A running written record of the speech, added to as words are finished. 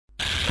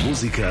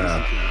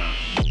מוזיקה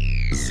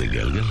זה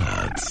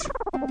גלגלצ.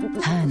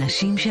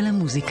 האנשים של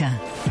המוזיקה.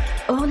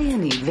 אורלי,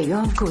 יניב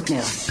ויואב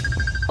קוטנר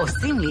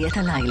עושים לי את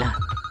הלילה.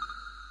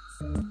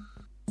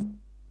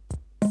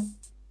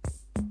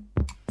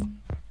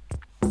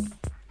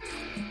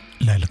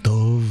 לילה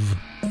טוב,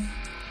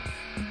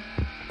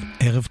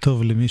 ערב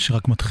טוב למי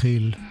שרק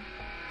מתחיל,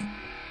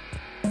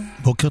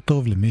 בוקר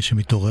טוב למי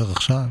שמתעורר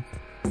עכשיו.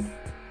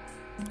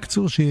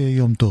 קצור שיהיה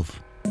יום טוב.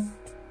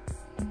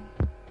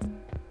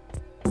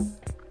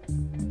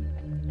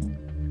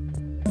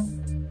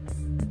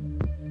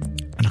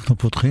 אנחנו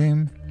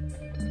פותחים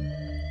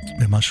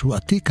במשהו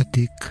עתיק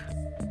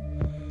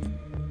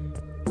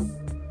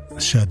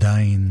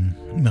שעדיין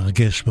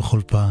מרגש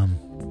בכל פעם.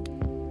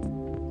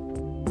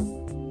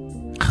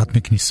 אחת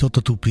מכניסות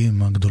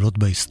הטופים הגדולות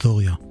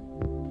בהיסטוריה,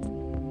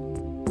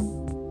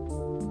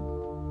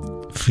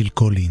 פיל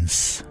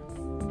קולינס,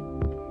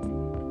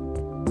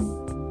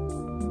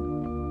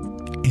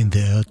 In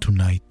the Air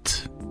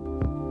Tonight.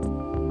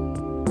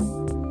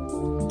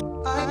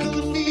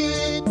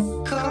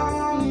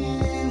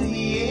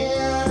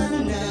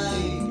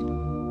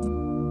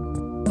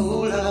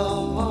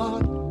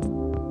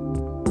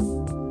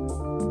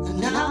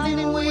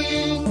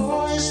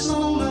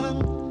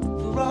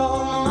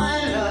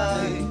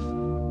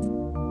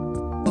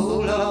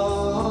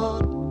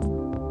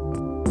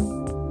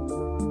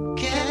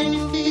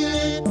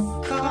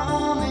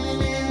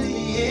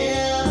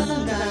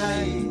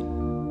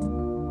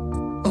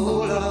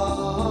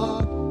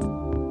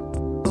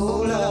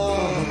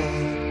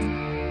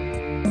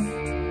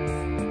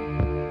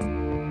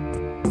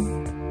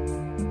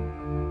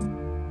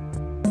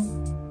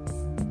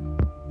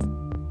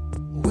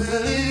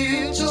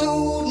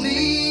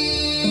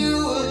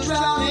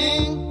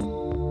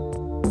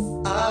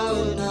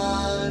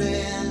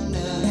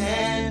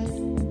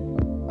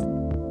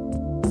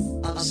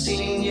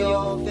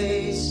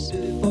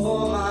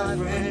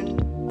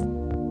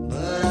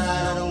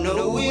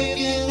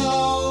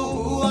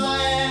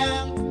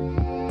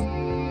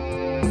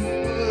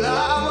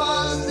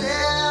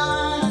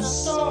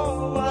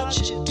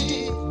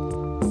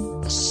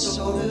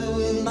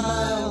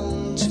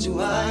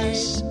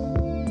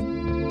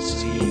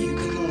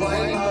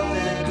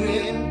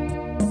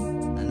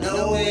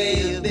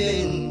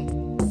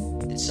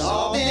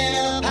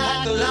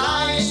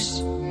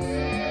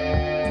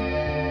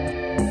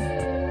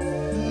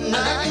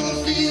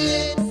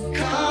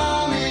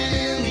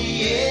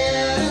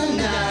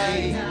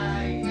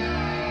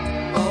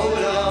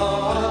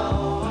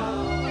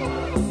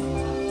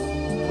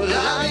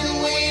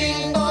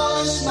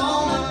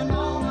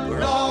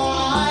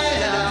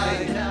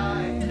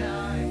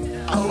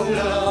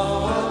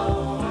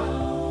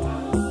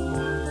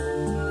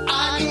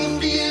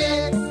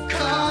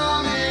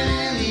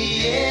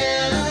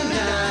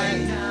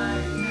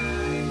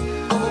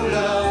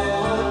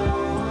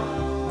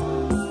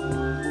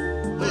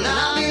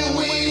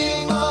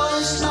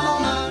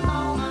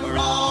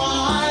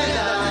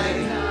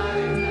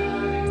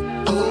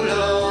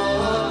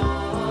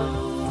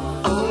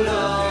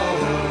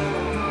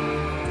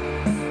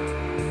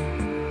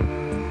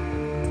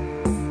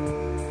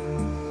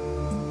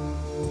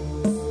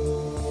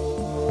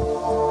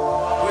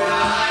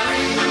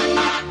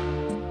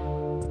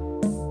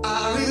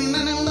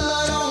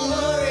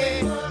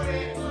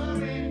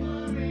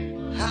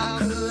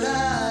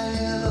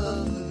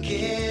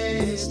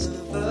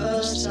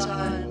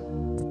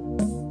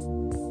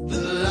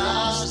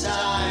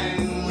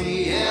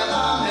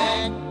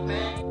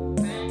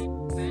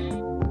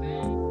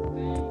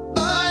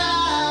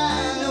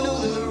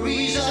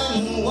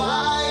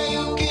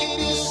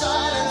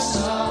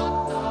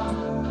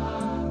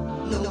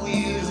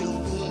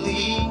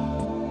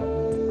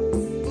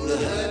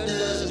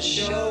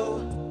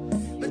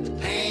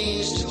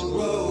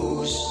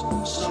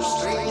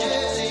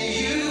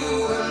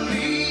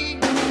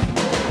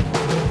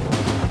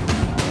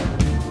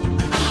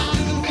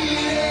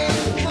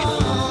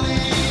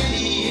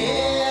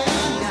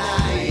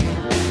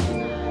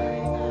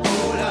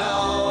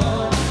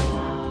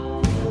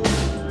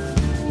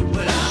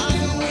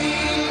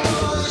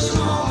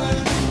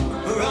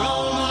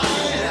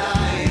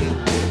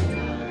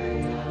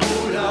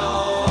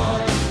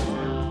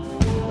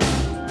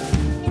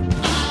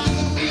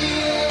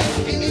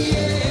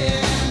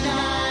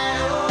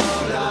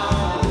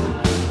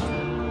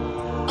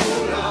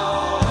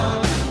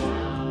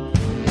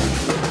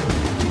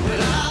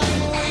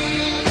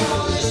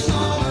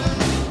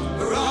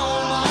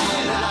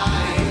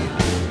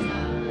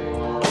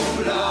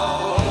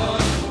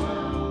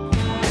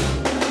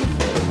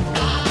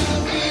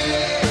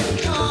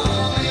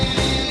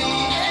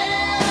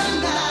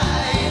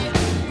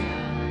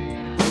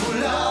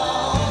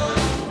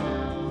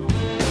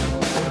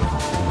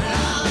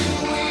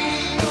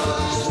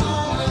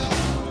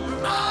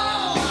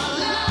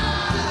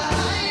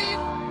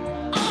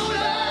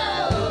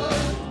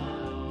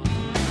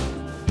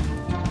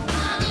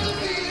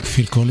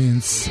 פיל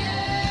קולינס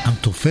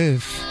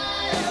המתופף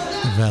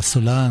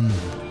והסולן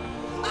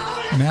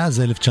מאז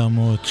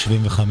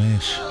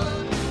 1975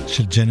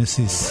 של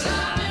ג'נסיס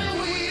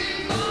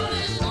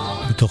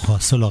בתוך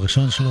הסולו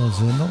הראשון שלו.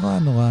 זה נורא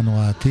נורא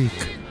נורא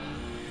עתיק,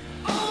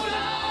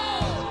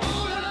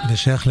 זה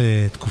שייך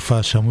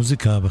לתקופה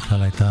שהמוזיקה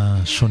בכלל הייתה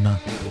שונה.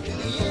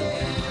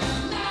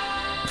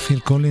 פיל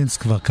קולינס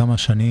כבר כמה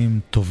שנים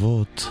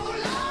טובות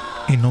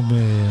אינו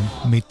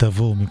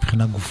במיטבו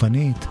מבחינה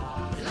גופנית.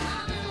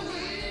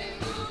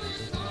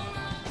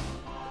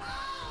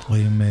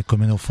 רואים כל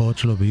מיני הופעות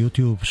שלו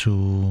ביוטיוב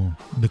שהוא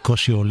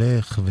בקושי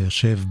הולך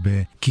ויושב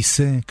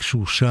בכיסא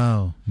כשהוא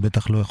שר,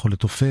 בטח לא יכול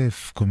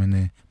לתופף, כל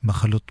מיני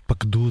מחלות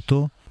פקדו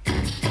אותו.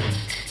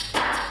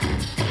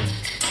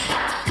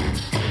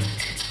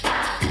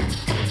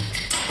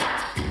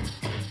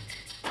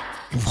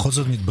 ובכל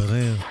זאת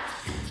מתברר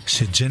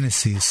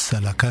שג'נסיס,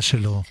 הלהקה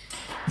שלו,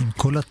 עם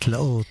כל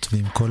התלאות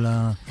ועם כל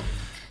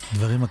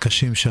הדברים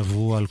הקשים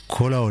שעברו על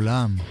כל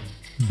העולם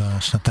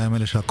בשנתיים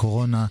האלה של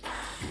הקורונה,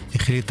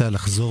 החליטה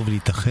לחזור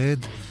ולהתאחד.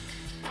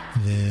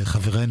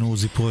 וחברנו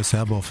עוזי פורס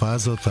היה בהופעה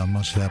הזאת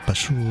ואמר שזה היה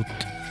פשוט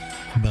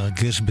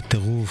מרגש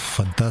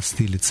בטירוף,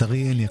 פנטסטי.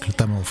 לצערי אין לי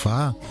הקלטה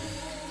מההופעה,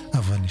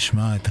 אבל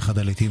נשמע את אחד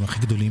הלהיטים הכי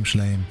גדולים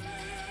שלהם,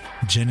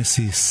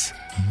 ג'נסיס,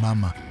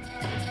 מאמה.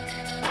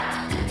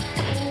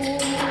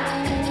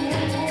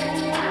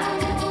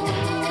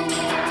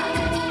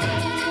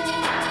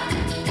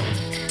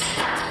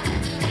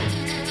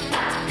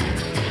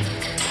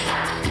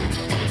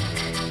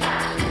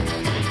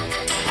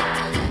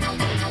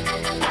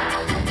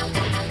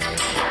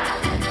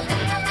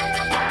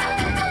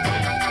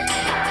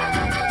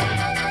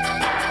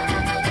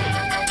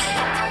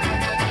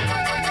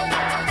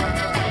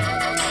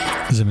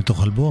 זה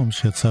מתוך אלבום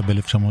שיצא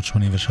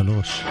ב-1983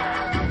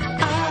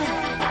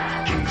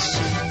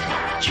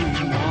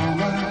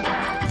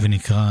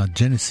 ונקרא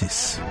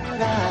ג'נסיס.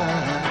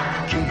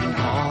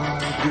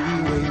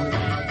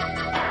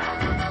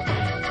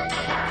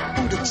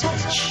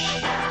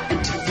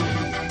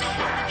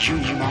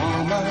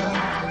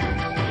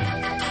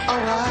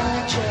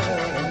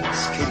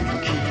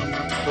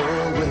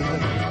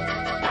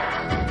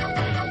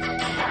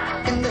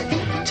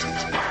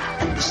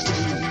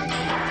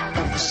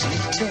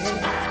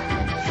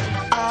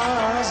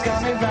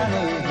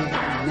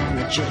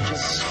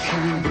 Just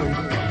can't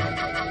breathe.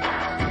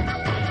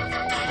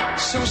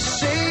 So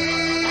say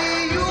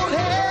you'll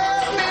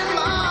help me,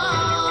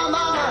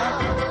 mama,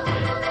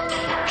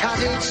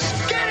 'cause it's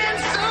getting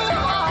so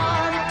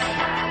hard.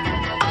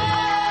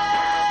 Oh,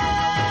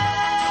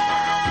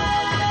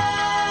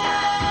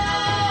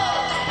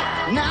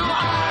 now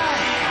I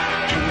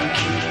can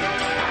keep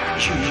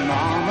you,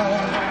 mama,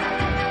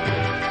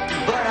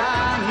 but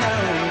I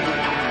know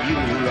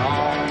you're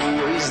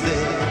always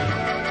there.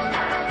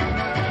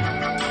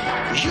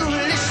 You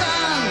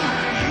listen,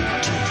 you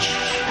teach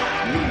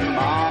me,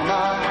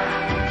 mama,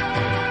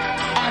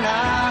 and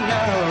I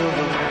know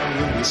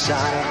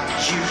inside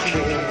you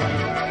care.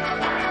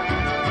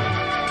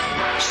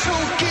 So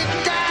get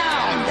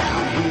down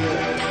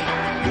here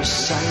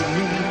beside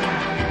me.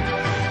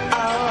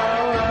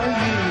 Oh,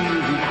 you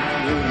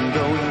ain't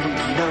going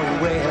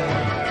nowhere.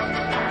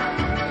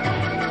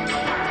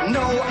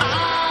 No,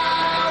 I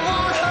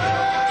won't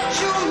hurt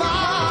you,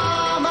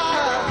 mama,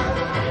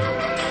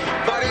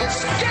 but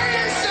it's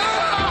getting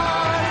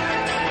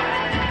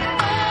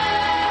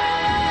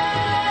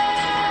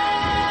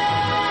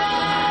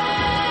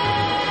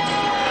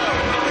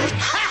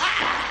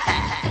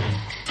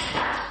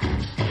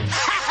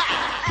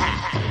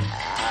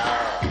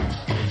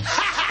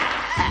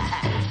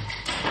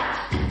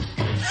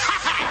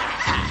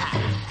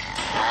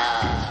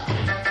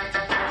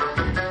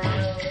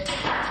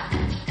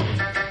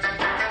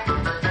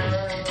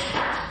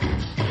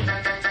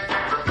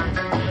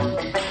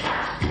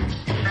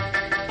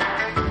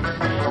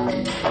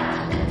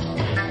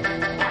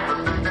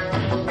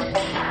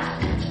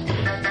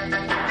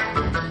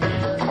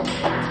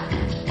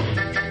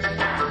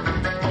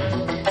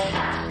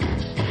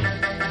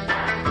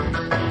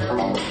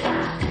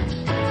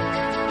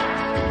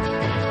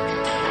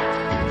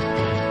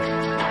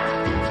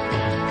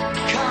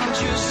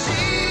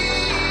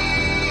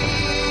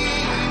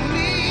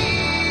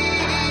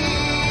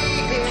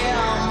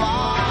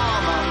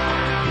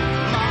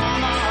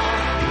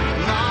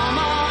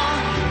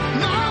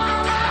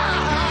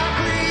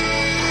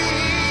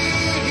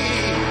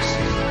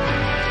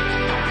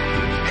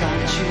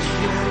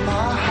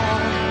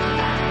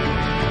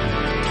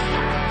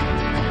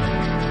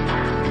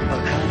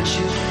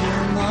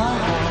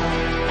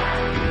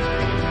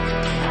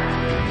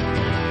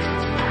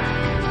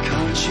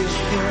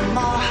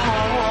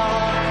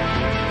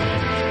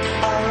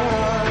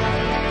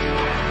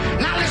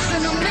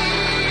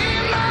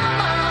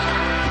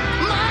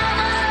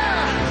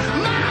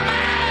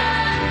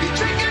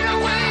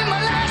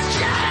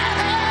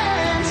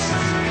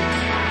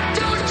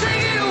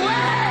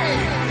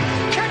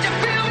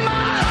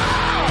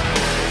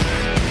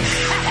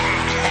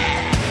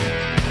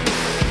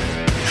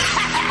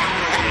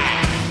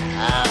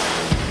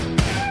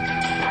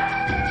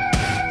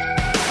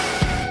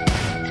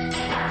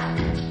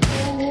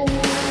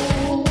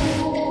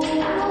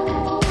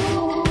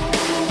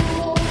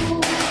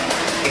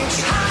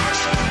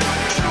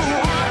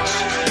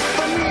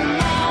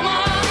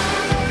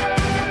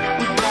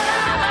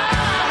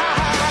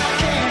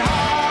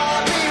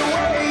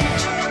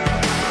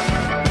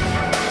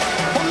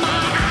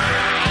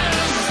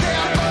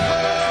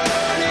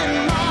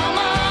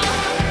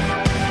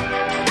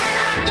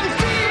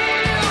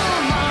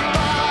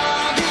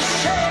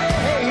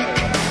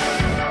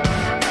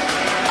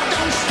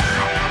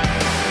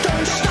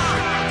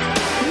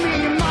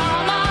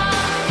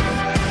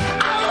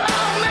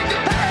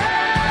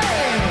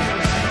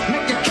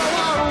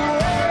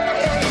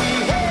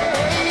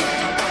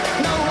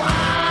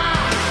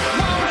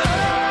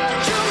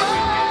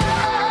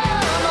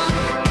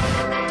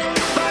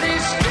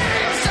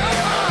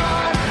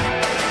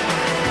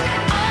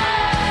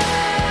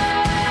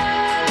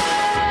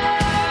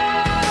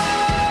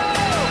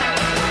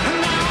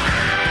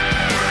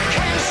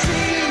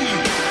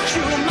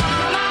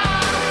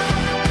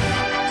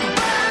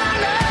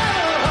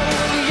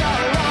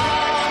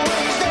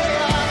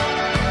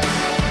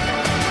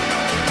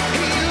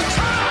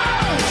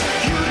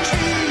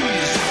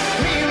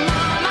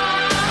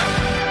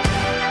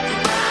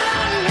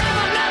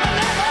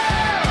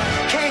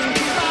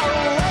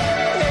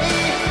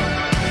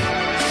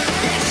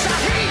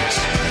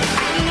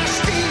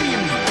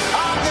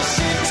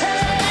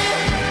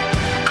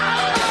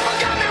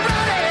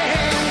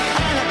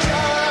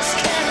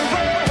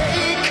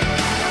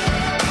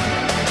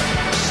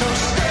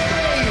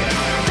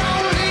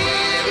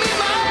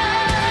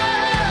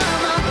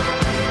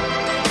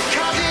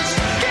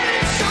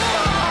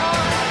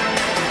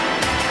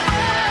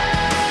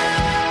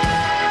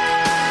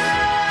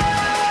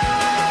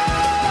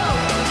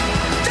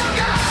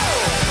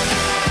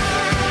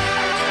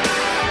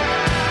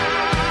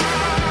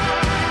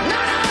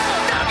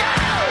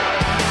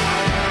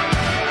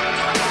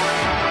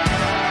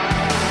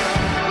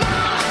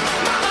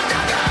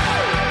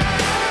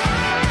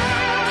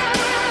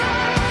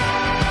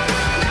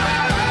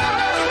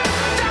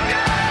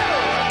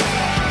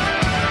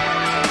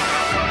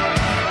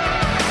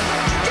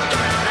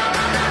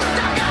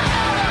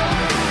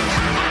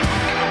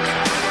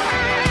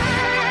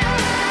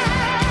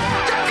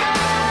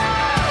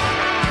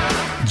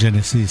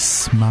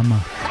ג'נסיס, מאמה,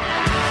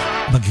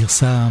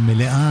 בגרסה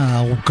המלאה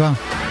הארוכה.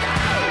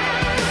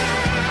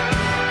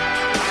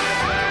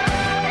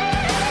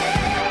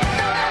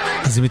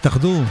 אז הם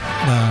התאחדו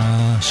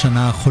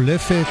בשנה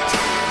החולפת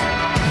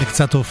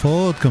לקצת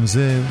הופעות, גם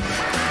זה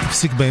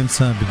הפסיק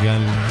באמצע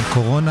בגלל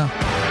קורונה.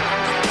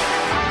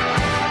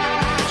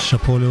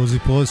 שפו לאוזי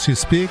פרוס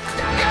שהספיק,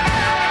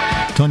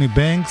 טוני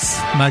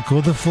בנקס, מייק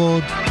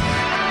רודרפורד,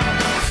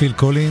 פיל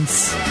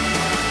קולינס,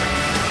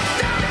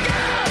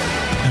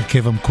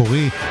 הרכב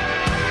המקורי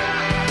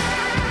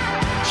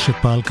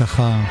שפעל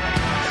ככה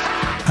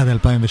עד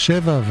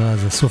 2007,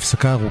 ואז עשו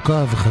הפסקה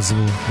ארוכה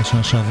וחזרו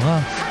בשנה שעברה.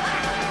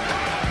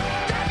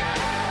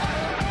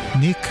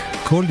 ניק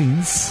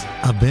קולינס,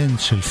 הבן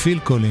של פיל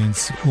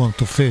קולינס, הוא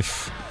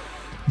המתופף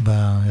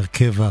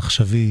בהרכב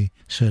העכשווי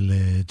של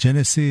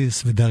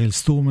ג'נסיס, ודריל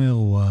סטורמר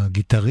הוא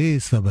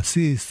הגיטריסט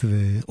והבסיסט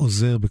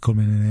ועוזר בכל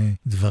מיני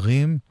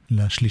דברים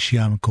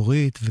לשלישייה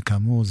המקורית,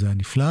 וכאמור זה היה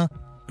נפלא.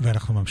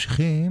 ואנחנו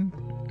ממשיכים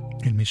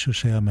אל מישהו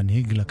שהיה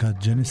מנהיג להקת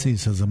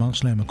ג'נסיס, הזמר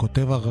שלהם,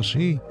 הכותב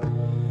הראשי,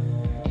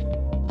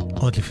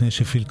 עוד לפני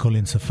שפיל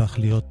קולינס הפך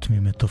להיות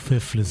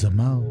ממתופף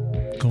לזמר,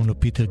 קוראים לו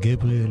פיטר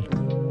גבריאל.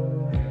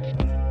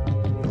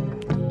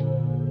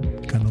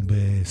 כאן הוא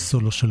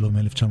בסולו שלו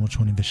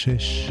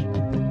מ-1986,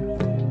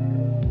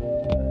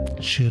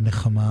 שיר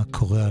נחמה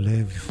קורע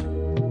לב,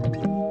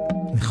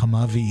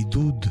 נחמה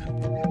ועידוד,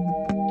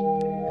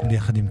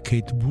 ביחד עם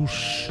קייט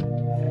בוש,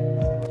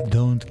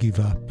 Don't Give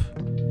Up.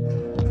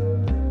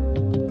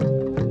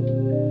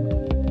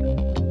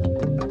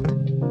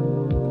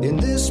 In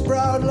this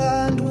proud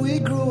land we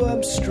grew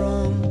up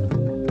strong.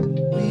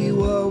 We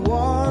were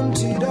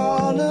wanted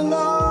all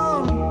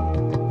along.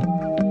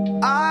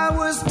 I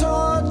was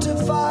taught to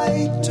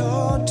fight,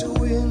 taught to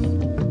win.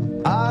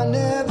 I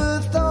never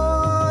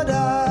thought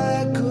I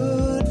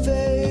could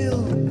fail.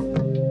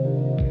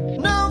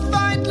 No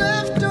fight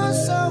left, or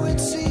so it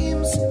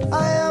seems.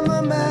 I am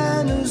a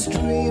man whose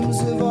dreams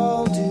have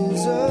all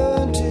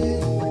deserted.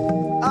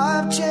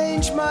 I've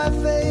changed my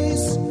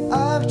face,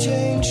 I've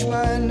changed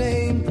my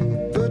name.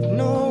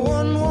 No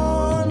one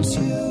wants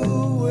you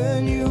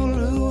when you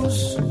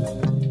lose.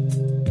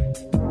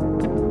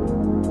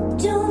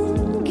 Don't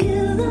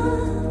give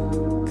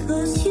up,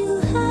 'cause you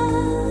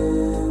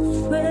have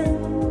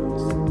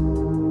friends.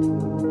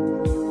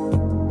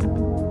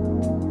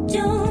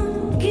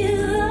 Don't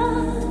give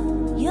up,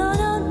 you're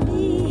not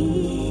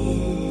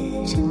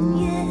beaten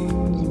yet.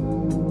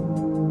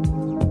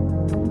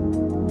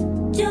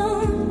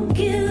 Don't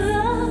give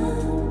up,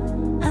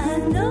 I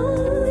know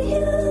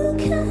you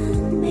can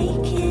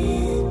make it.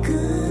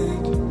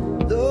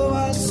 Though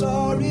I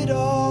saw it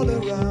all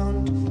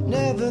around,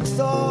 never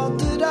thought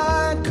that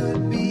I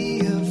could be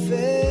a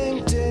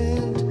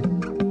fainted.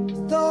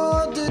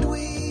 Thought that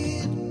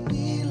we'd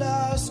be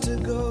last to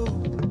go.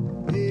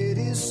 It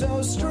is so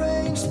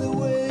strange the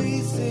way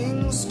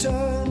things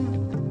turn.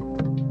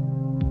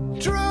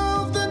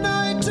 Drove the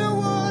night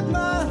toward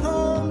my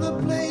home, the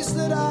place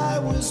that I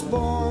was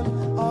born,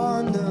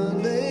 on the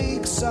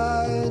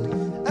lakeside.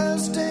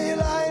 As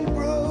daylight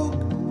broke,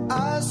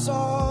 I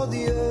saw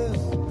the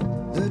earth.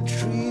 The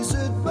trees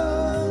had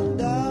burned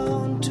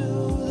down to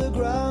the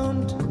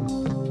ground.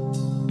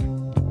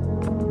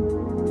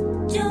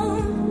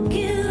 Don't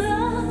give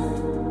up,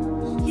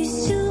 you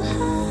still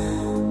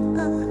have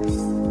us.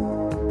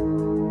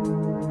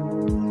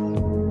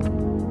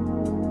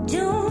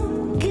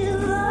 Don't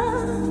give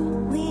up,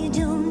 we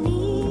don't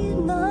need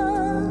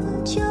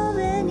much of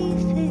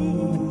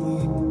anything.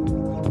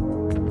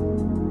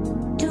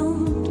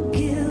 Don't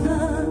give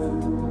up,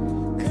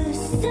 'cause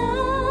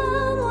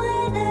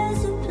somewhere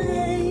there's a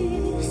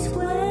place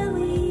where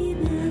we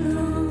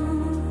belong.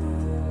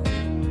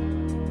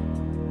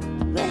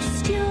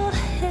 Rest your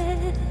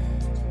head,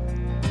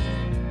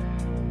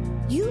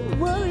 you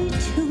worry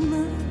too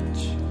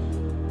much.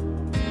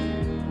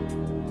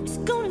 It's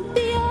gonna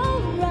be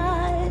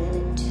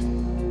alright.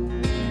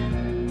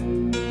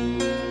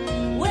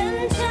 When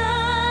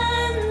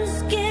times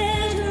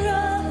get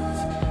rough,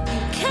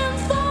 you can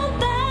fall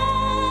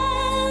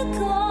back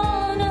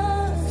on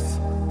us.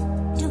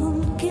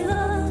 Don't give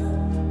up,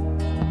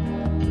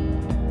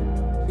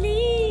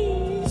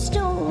 please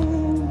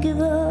don't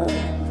give up.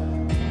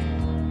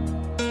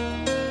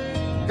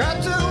 Got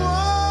to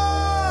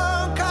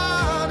walk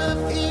out of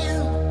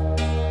here.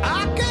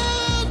 I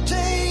can't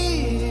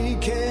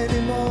take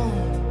anymore.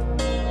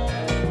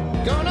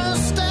 Gonna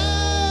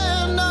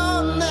stand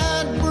on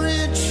that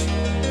bridge,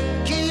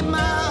 keep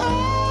my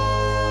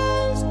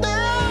eyes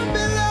down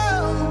below.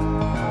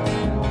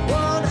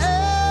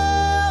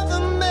 Whatever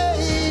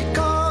may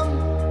come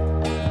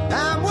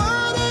and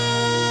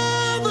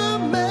whatever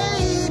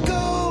may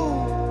go,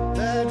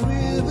 that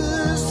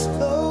river's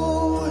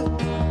flowing.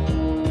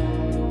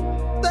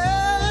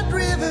 That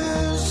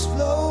river's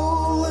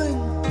flowing.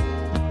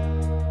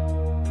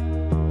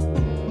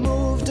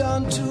 Moved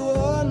on to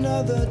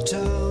another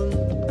town.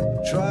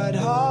 Tried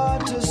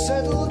hard to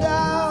settle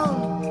down.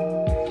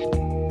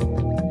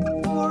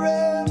 For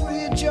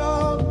every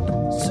job,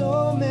 so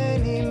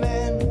many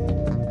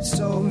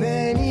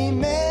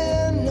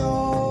men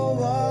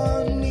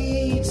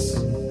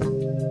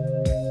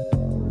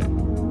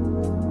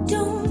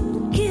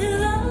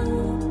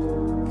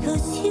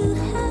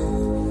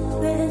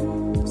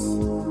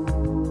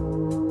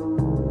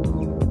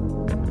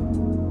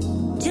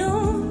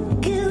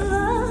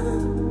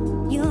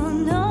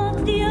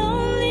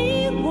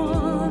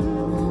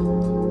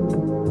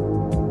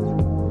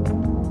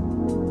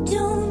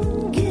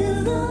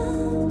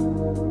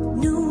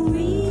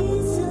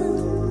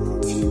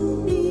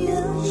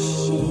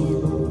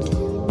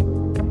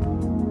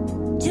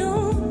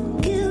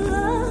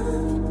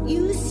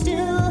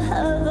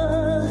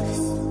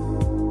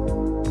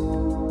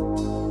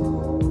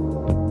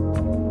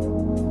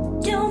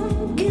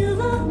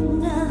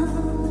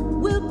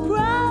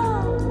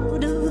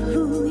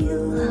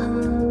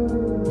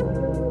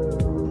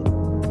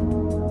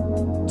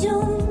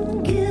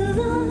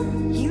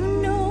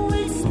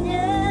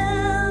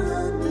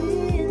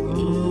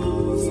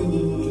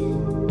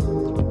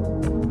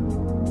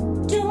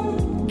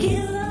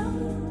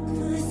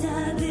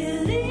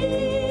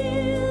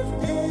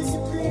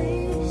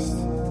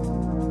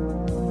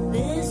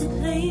a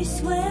place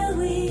where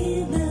we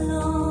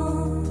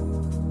belong.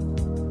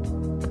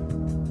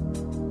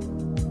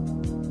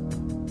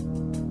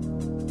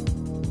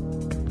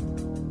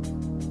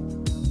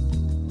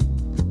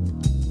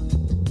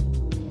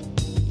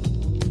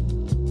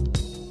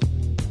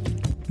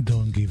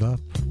 Don't give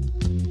up.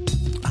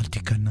 אל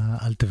תיכנע,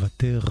 אל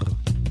תוותר.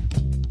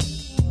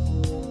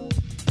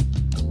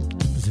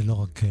 זה לא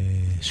רק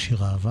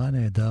שיר אהבה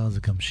נהדר, זה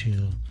גם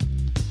שיר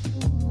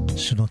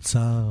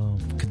שנוצר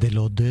כדי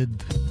לעודד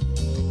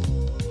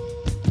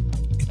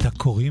את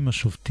הקוראים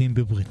השובטים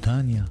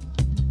בבריטניה.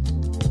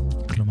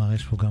 כלומר,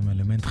 יש פה גם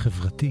אלמנט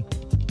חברתי.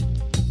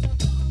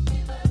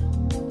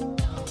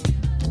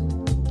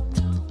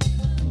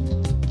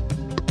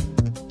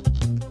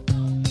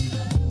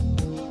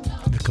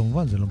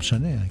 וכמובן זה לא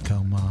משנה,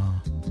 העיקר מה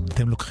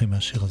אתם לוקחים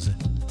מהשיר הזה.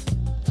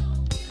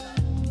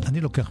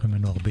 אני לוקח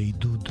ממנו הרבה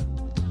עידוד.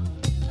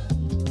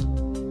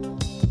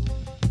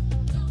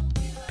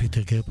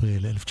 פיטר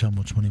גבריאל,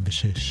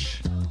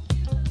 1986.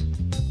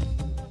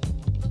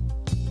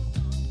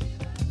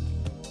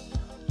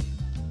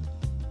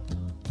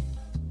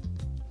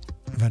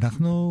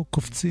 ואנחנו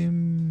קופצים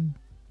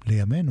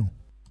לימינו.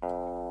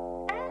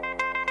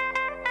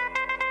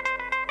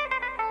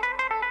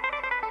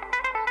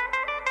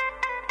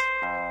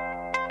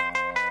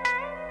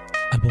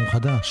 אלבום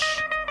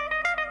חדש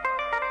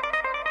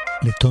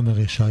לתומר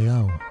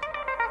ישעיהו,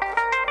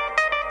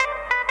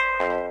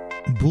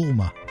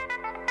 בורמה.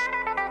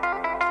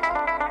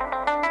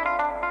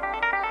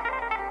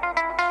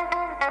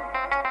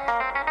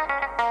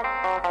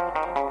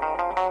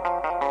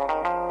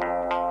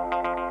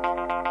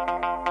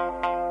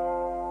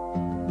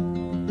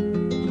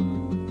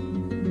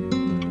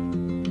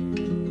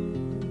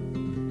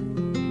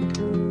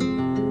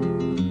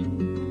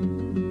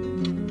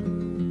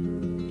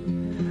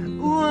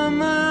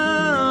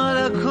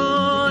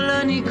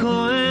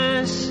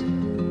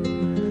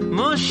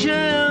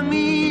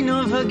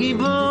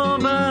 הגיבור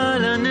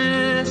בעל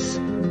הנס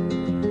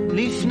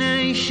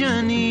לפני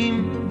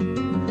שנים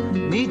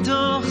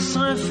מתוך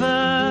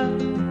שריפה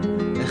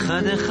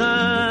אחד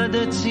אחד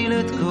הציל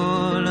את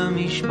כל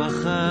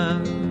המשפחה.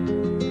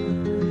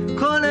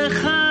 כל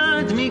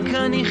אחד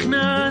מכאן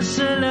נכנס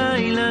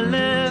אליי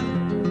ללב,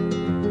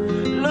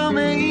 לא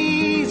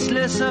מעיץ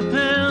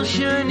לספר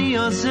שאני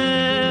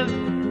עוזב.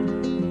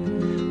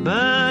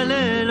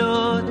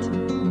 בלילות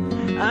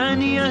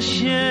אני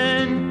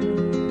ישן,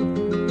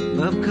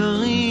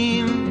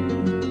 בבקרים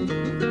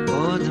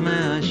עוד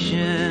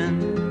מעשן.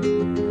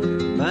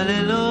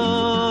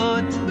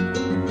 בלילות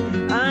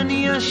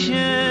אני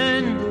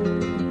ישן,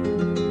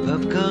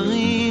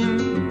 בבקרים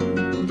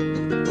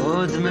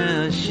עוד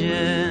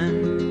מעשן.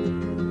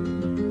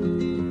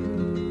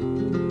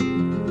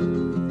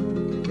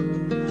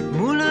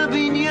 מול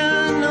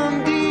הבניין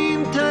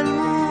לומדים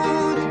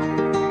תלמוד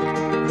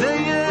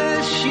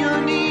ויש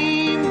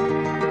יונים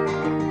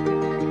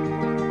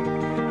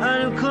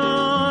על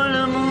כל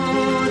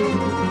עמוד.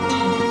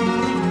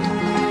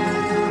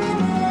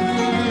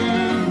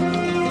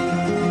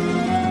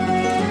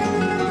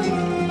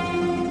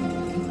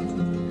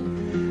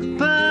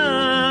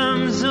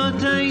 פעם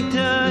זאת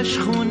הייתה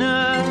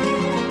שכונה,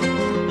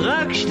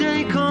 רק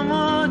 2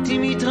 קומות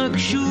עם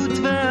התרגשות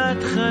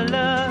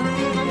והתחלה,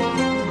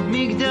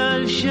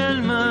 מגדל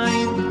של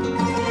מים,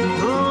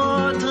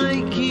 אורות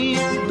ריקים,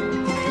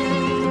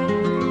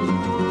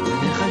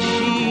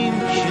 נחשים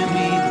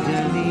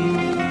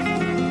שמתגלים.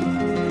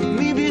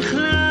 מי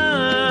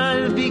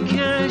בכלל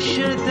ביקש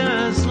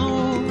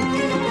שתעזרו?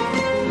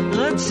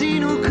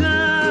 רצינו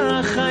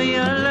ככה,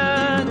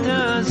 יאללה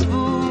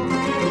תעזבו.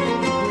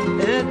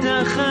 את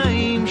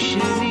החיים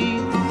שלי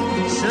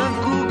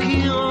ספגו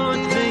קירות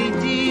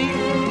ביתי,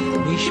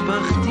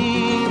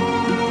 משפחתי,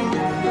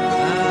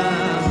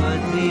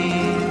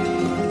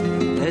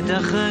 את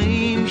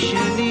החיים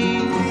שלי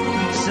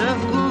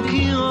ספגו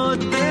קירות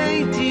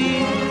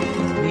ביתי,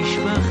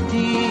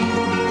 משפחתי,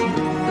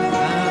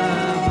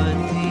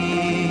 אהבתי.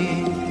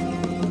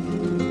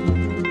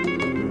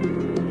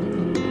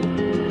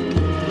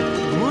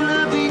 מול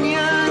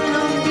הבניין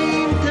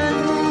לומדים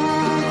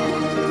תלמוד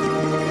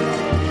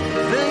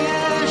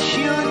ויש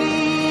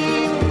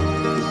יונים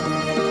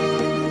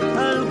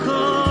על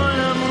כל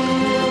עמוד.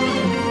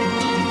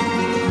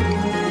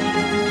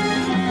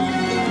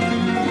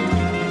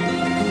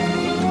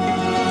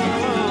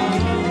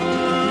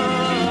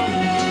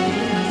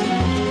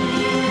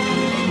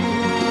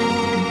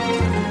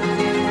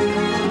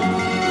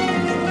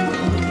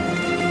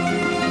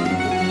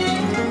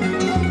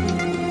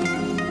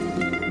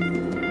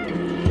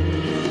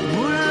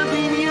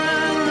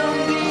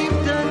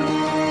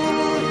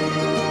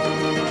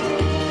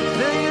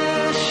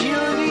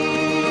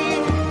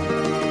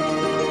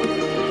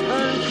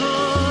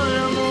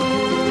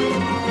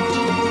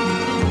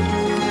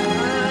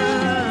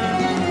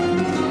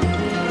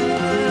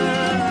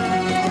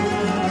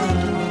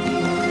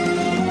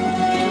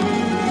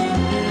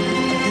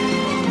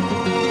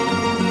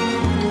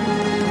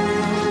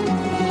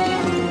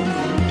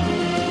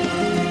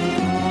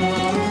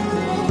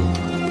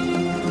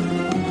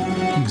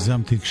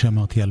 אותי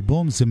כשאמרתי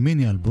אלבום, זה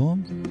מיני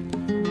אלבום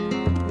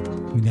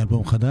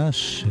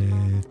חדש,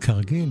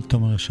 כרגיל,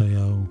 תומר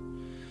ישעיהו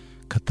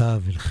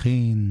כתב,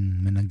 הלחין,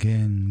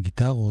 מנגן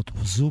גיטרות,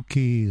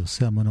 בוזוקי,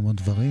 עושה המון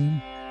דברים.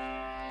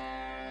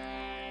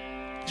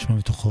 נשמע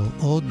מתוכו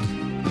עוד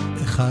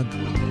אחד.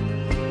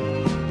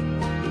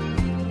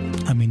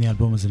 המיני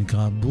אלבום הזה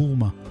נקרא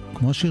בורמה,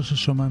 כמו השיר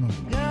ששמענו.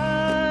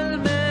 גל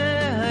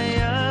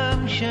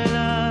מהים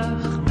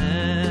שלך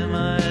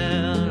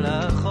ממהר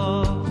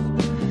לחוף,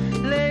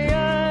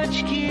 ליד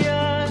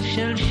שקיעה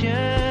של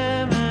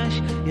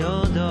שמש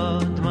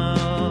יורדות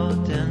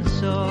דמעות אין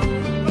סוף,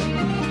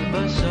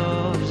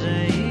 בסוף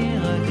זה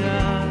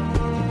יירגע,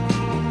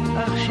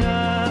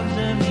 עכשיו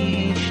זה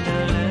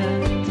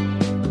משתלט,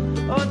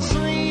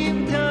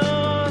 עוצרים את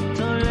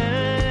האוטו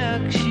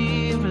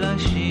להקשיב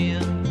לשיר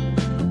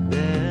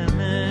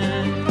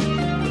באמת.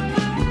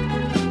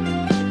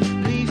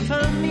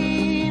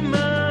 לפעמים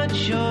את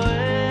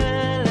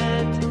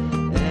שואלת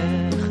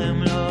איך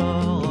הם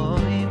לא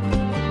רואים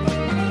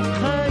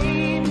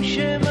חיים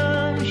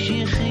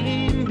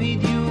שממשיכים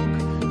בדיוק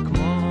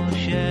כמו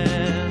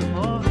שהם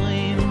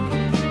עוברים.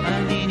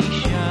 אני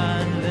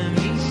נשען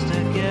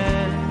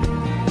ומסתכל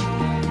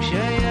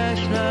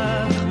כשיש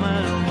לך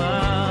מה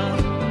לומר,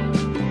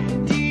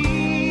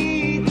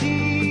 תהיי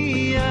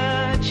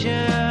עד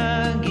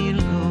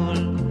שהגלגול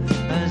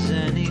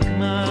הזה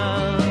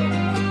נגמר.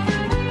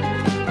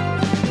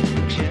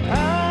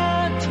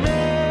 כשאת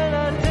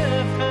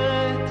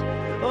מלטפת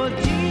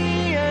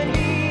אותי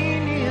אני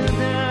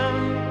נרדם,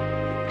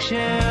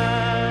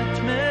 כשאת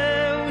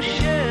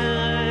מאושרת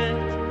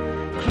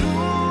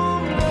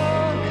כלום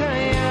לא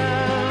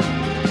קיים,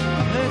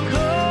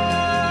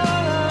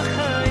 וכל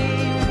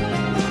החיים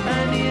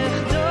אני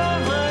אכתוב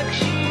רק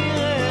שיר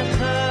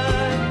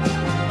אחד,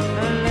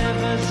 הלב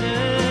הזה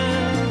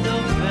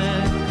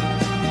דופק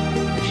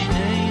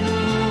ושנינו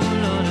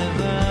לא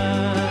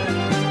לבד.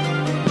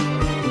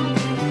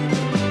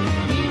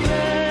 אם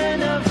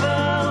אין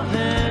עבר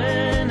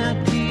ואין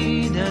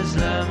עתיד אז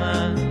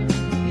למה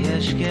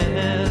יש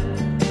כאב?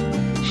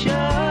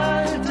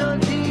 שאלת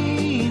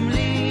אותי אם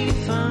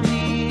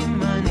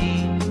לפעמים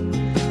אני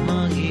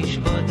מרגיש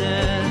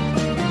בודד,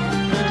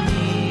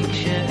 אני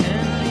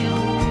כשאין לי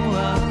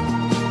רוח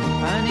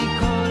אני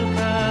כל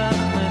כך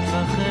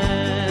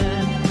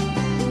מפחד.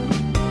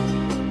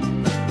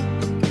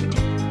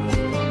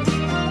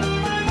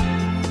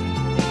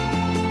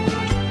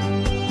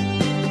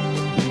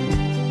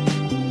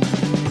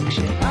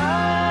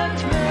 כשאת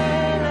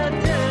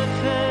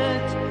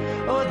מלטפת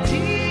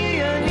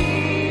אותי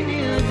אני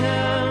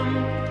נרדם,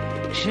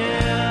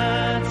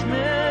 כשאת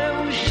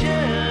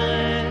מאושרת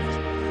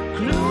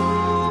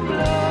כלום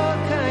לא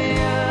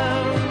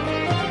קיים,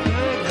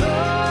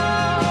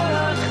 וכל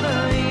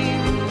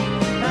החיים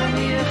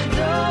אני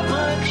אכתוב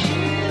רק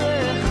שיר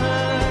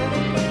אחד,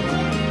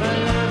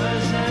 הלב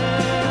הזה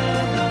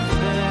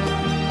דופק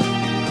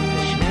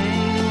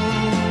ושנינו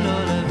לא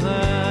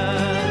לבד.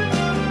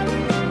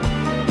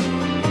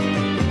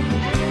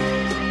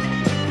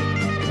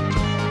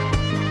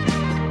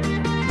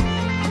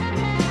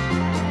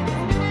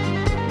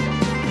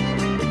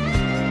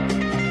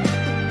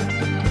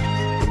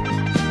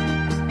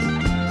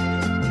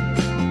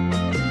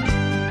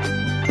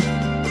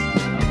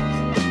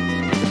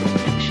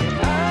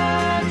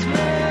 כשאת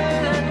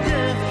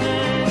מלטפת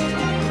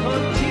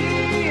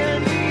אותי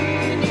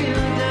אני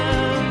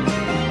נרדם,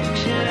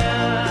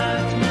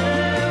 כשאת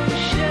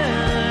מאושרת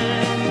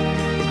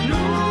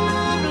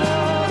כלום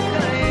לא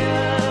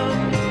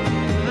קיים,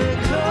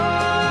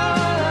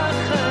 וכל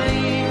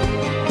החיים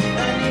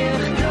אני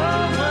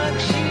אכתוב רק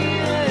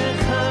שיר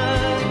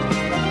אחד,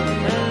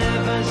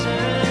 הלב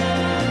הזה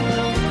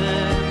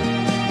דופק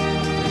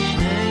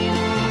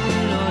ושנינו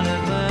לא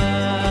לבד.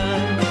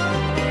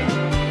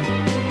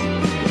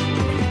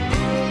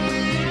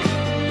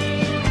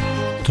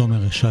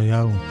 תומר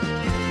ישעיהו,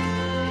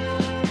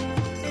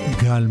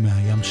 גל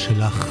מהים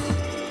שלך.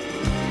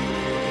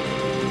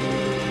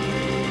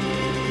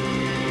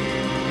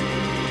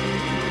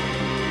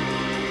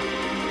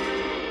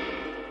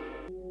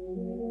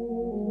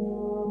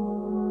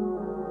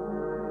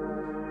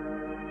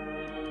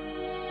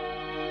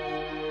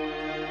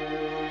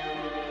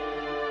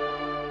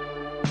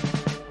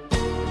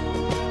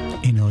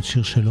 הנה עוד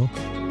שיר שלו,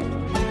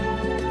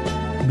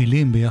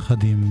 מילים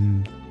ביחד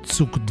עם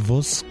צוק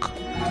דבוסק,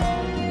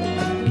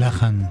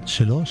 לחן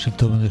שלו, של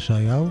תומר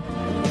ישעיהו,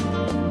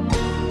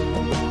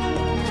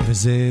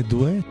 וזה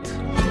דואט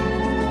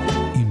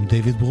עם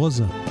דיוויד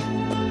ברוזה,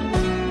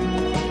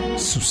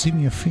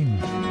 סוסים יפים.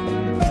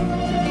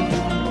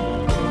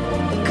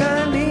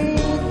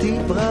 קניתי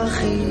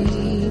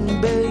פרחים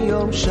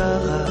ביום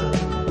שרב,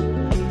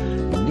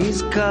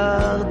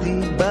 נזכרתי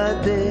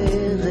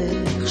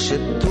בדרך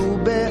שט"ו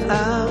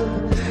באב,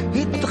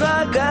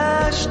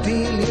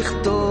 התרגשתי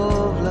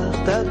לכתוב לך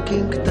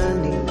דקים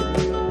קטנים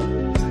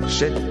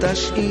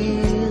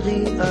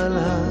שתשאירי על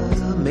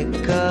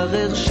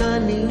המקרר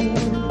שנים.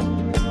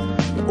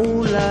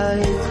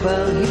 אולי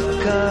כבר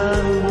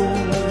הכרנו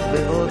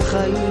בעוד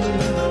חיים,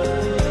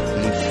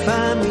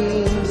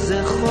 לפעמים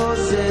זה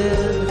חוזר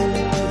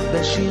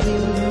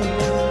השירים.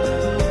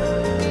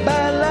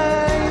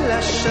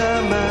 בלילה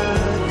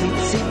שמעתי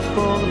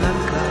ציפור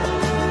נקה,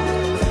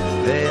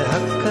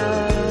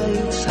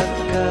 והקיץ,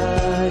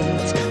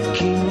 הקיץ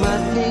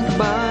כמעט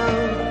נגמר.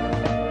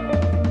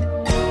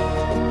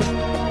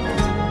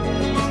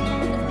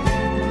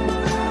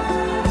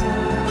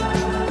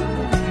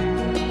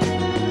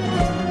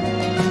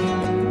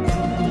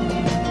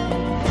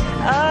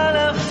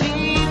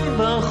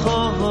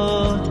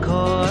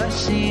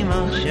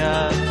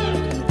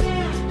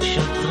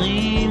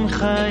 שוטרים,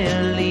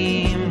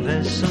 חיילים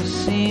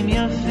וסוסים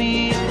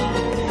יפים,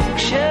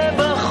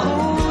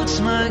 כשבחוץ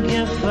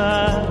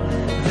מגפה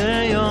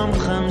ויום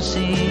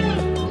חמסין.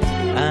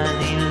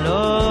 אני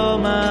לא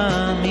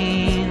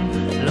מאמין,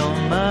 לא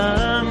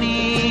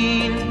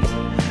מאמין,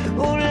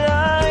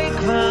 אולי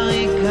כבר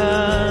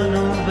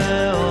הכרנו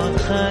בעוד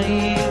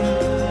חיים.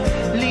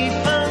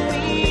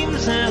 לפעמים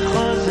זה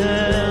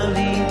חוזר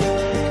לי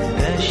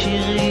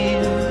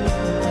בשירים.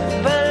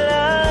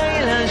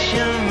 בלילה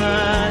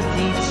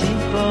שמעתי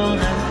ציפור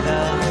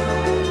נקה,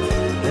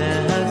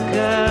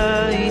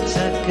 והקיץ,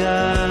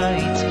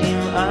 הקיץ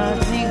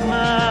כמעט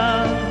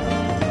נגמר.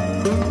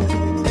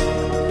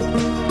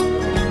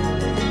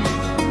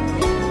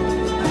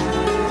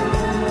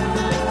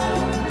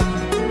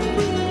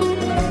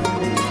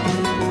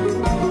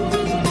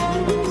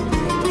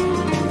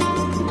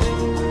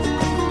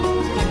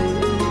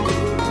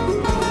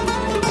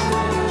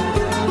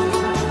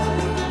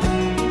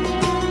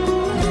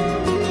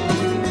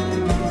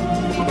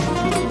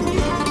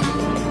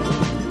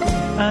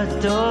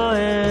 את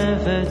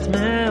אוהבת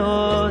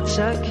מאוד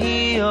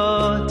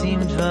שקיות עם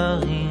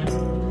דברים,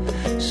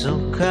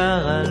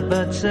 סוכר על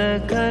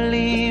בצק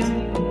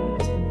קלים.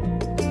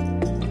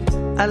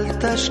 אל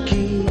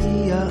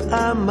תשקיע,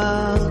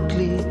 אמרת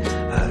לי,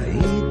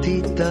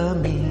 הייתי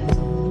תמיד.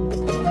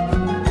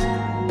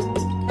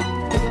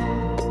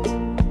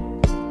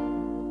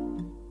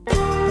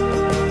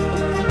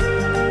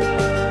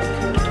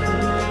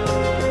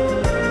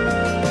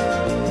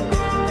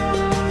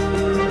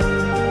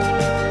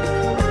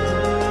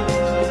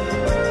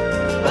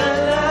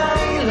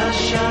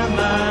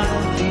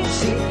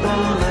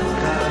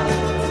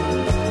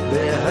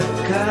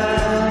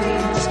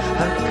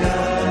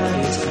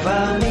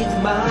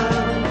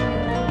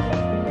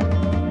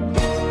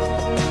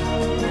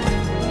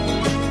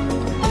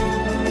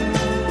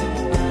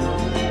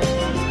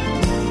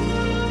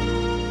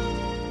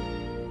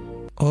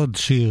 עוד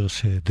שיר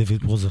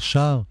שדוד ברוזה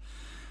שר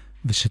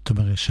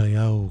ושתומר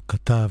ישעיהו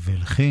כתב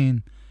והלחין,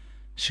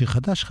 שיר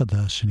חדש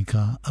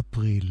שנקרא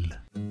אפריל.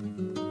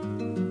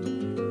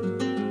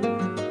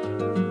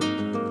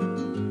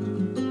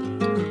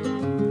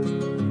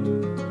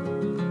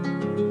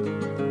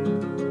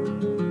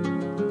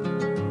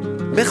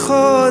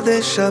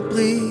 בחודש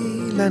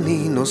אפריל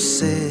אני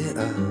נוסע,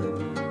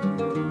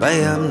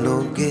 בים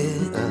נוגע,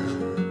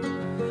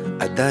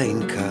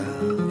 עדיין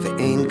קר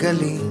ואין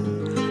גלים,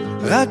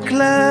 רק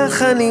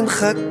לך אני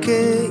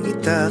מחכה,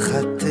 איתך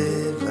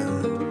הטבע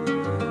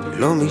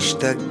לא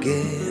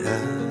משתגע.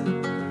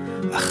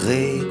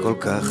 אחרי כל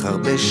כך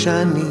הרבה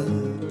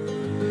שנים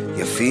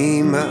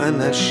יפים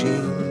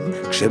האנשים,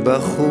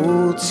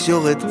 כשבחוץ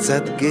יורד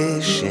קצת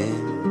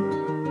גשם.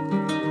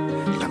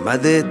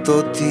 למדת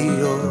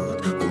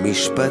אותיות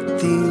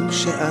ומשפטים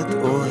שאת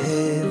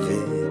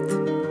אוהבת,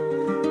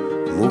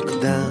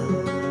 מוקדם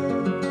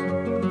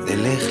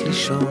נלך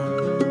לישון.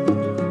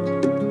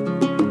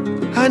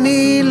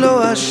 אני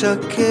לא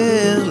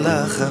אשקר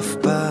לך אף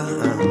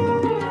פעם,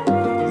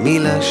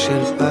 מילה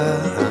של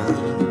פעם,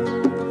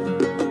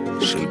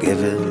 של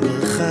גבר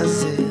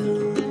מחזר.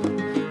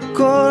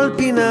 כל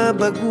פינה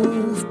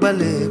בגוף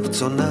בלב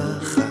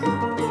צונחת,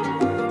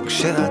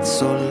 כשאת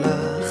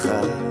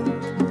סולחת.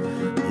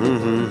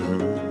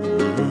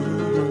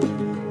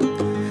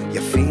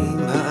 יפים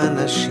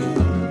האנשים,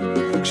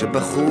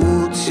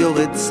 כשבחוץ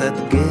יורד קצת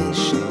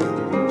גשם.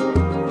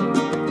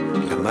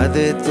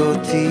 למדת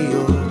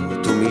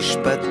אותיות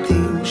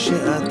ומשפטים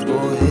שאת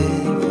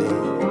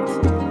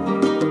אוהבת,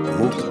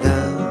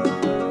 מוקדם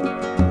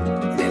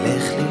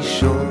נלך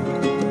לישון.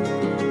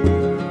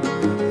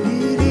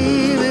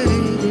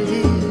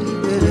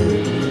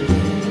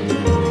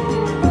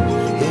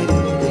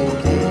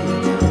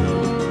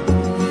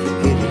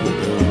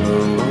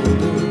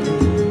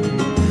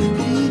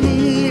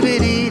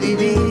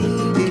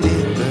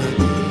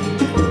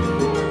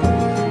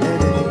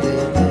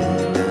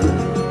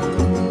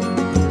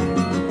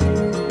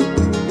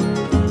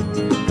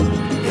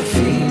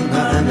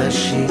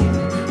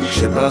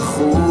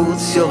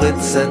 בחוץ יורד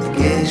קצת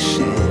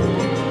גשם.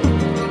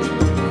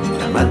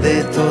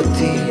 למדת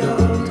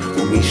אותיות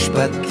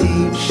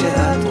ומשפטים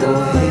שאת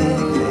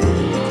אוהבת,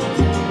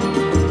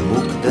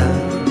 מוקדם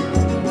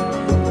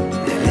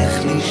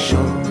נלך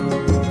לישון.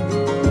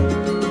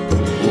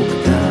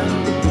 מוקדם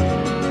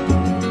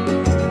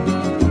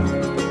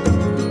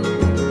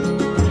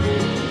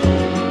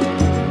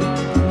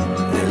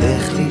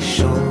נלך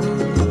לישון.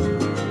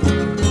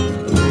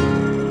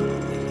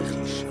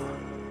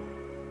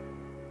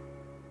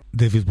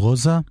 דוד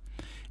ברוזה,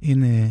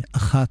 הנה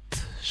אחת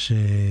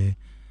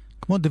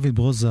שכמו דוד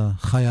ברוזה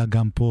חיה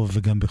גם פה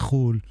וגם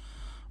בחול,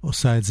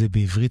 עושה את זה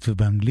בעברית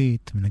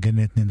ובאנגלית,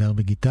 מנגנת נהדר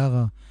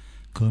בגיטרה,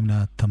 קוראים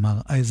לה תומר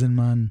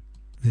אייזנמן,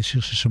 זה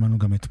שיר ששמענו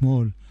גם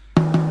אתמול,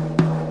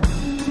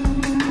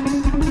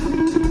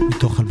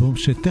 מתוך אלבום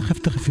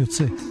שתכף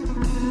יוצא.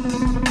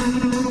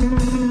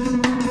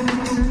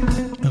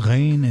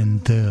 Rain and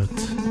Dirt.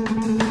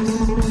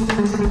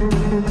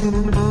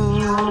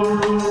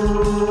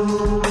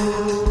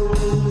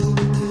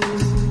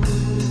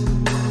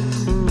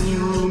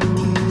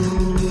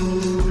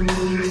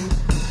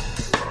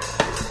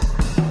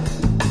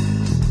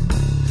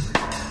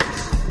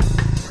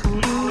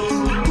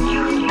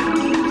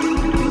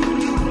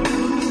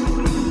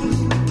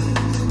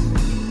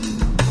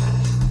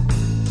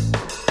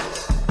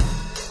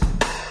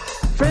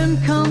 Friend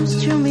comes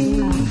to me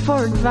for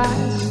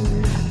advice.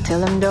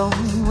 Tell him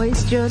don't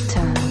waste your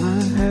time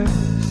on her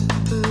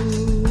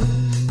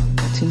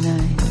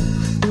tonight.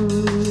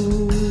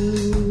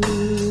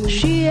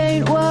 She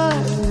ain't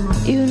what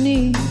you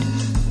need.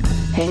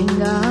 Hang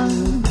on,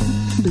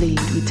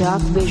 bleed. We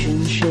talk vision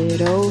shit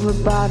over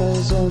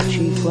bottles of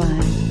cheap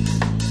wine.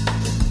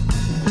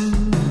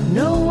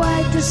 No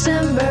white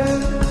December,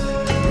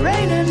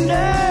 rain and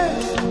dirt.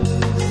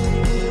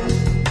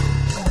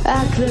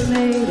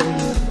 Acclimated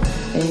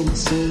ain't a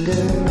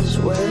singer's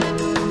work.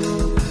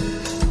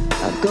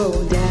 I go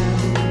down,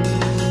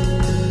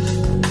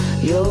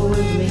 you're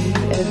with me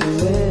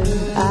everywhere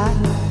I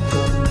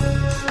go.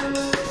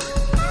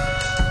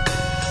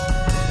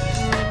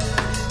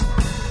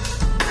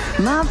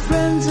 My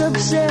friend's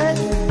upset,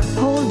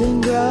 holding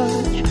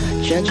grudge,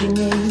 judging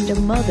ain't a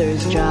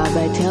mother's job.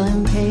 I tell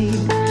him pain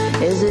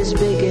is his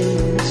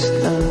biggest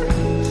love.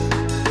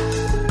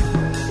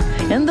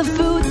 And the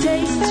food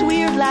tastes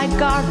weird like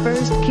our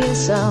first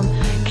kiss. I'm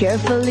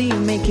carefully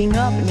making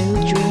up new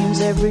dreams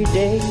every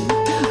day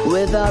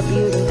with our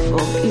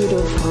beautiful,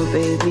 beautiful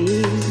baby.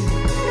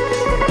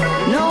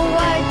 No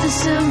white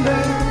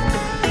December,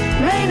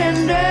 rain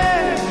and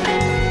dirt.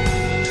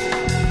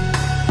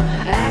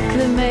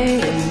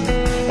 Acclimating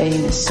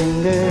ain't a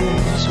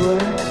singer's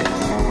work.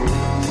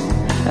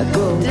 I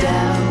go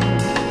down,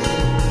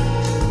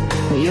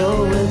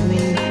 you're with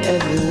me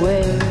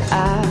everywhere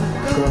I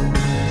go.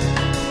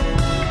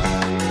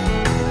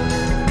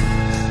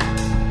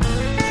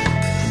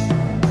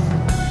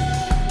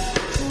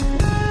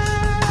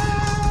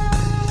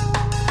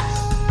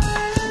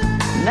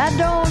 I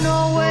don't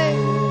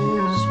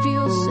always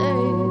feel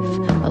safe.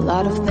 A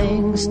lot of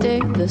things stay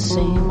the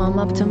same. I'm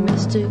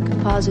optimistic,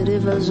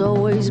 positive as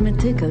always,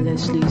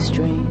 meticulously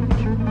strange.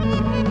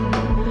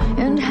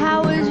 And how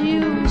is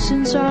you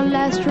since our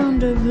last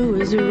rendezvous?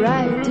 Is it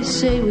right to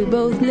say we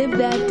both lived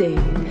that day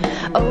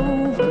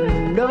over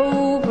and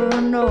over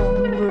and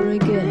over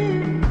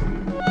again?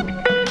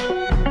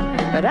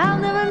 But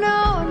I'll never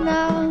know and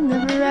I'll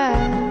never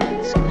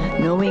ask.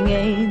 Knowing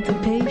ain't the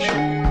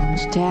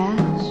patient's task.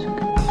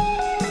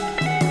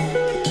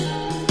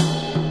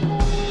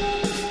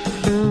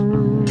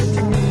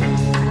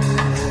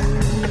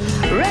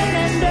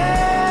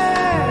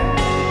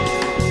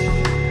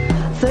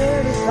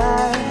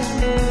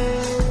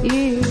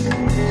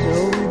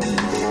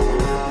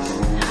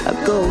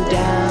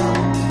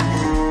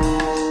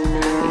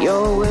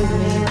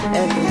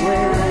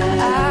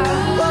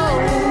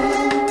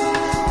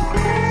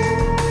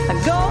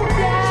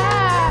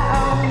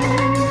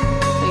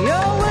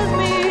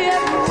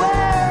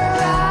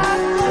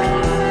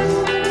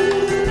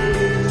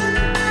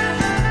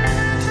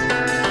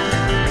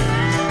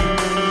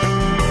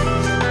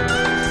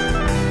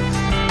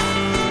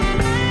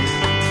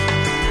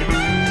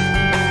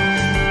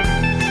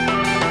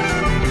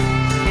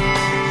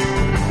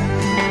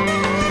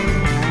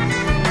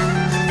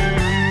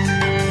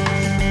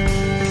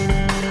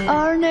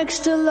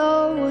 Next hello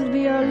would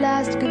be our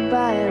last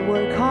goodbye. I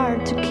work hard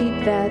to keep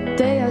that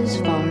day as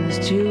far as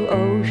two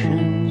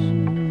oceans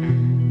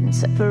and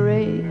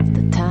separate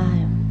the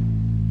time.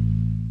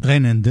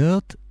 Rain and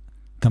Dirt.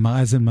 תומר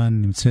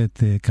אייזנמן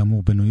נמצאת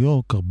כאמור בניו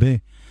יורק הרבה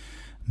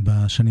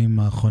בשנים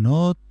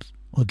האחרונות,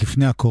 עוד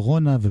לפני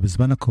הקורונה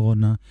ובזמן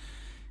הקורונה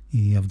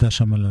היא עבדה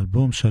שם על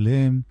אלבום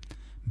שלם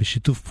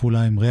בשיתוף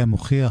פעולה עם ריה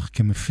מוכיח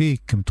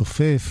כמפיק,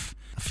 כמתופף,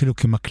 אפילו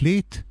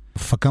כמקליט.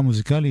 הפקה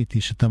מוזיקלית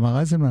היא שתומר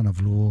אייזנמן,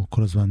 אבל הוא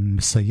כל הזמן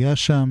מסייע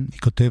שם, היא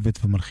כותבת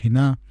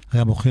ומלחינה.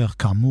 ריה מוכיח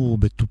כאמור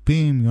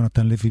בטופים,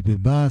 יונתן לוי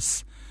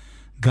בבאס,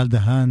 גל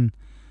דהן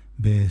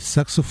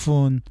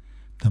בסקסופון,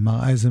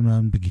 תומר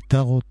אייזנמן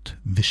בגיטרות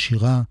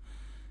ושירה.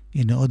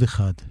 הנה עוד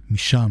אחד,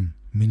 משם,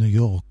 מניו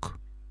יורק.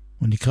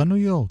 הוא נקרא ניו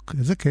יורק,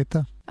 איזה קטע.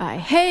 I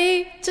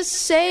hate to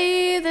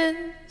say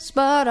this,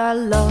 but I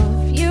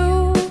love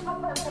you.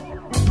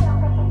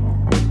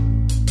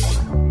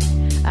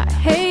 I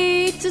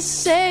hate to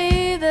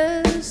say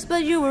this,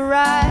 but you were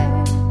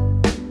right.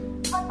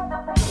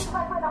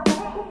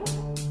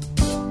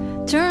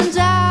 Turns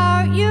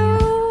out you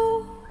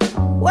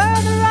were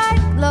the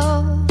right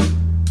love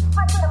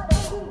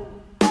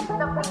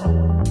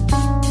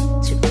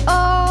to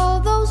all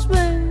those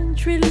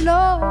wintry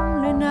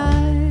lonely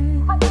nights.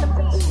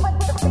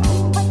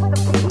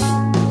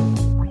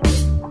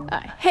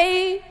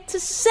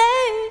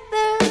 say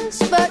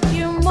this, but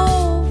you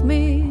move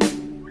me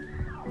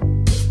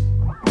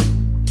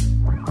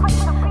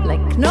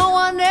like no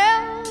one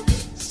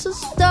else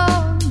has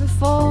done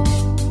before.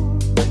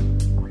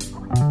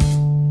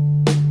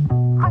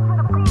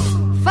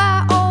 If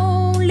I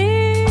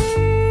only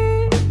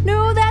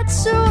knew that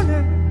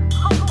sooner,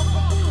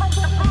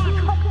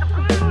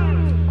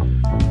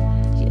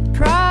 you'd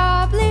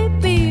probably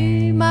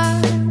be my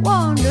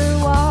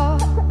wonderwall.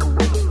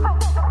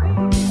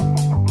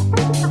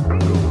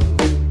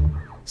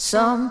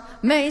 Some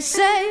may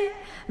say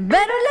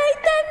better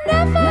late than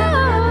never.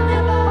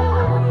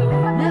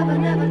 Never,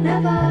 never,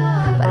 never.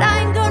 But I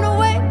ain't gonna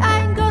wait, I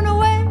ain't gonna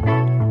wait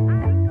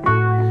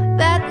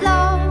that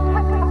long.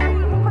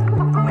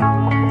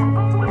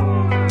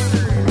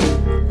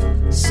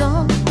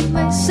 Some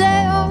may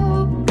say,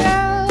 oh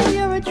girl,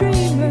 you're a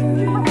dreamer.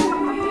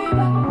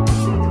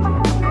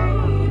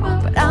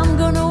 But I'm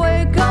gonna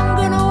wake up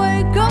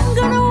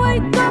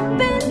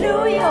in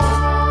New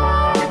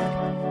York.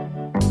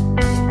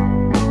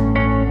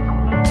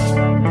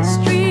 The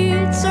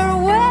streets are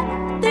wet,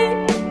 the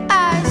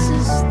ice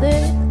is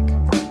thick.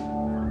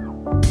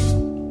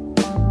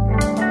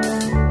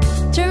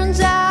 Turns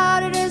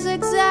out it is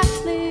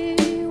exactly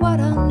what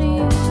I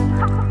need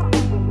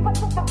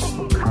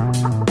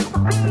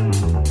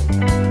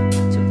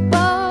to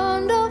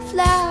bundle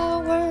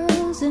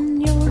flowers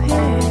in your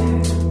hair.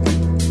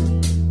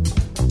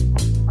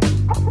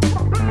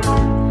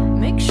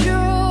 Make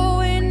sure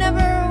we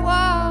never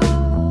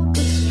walk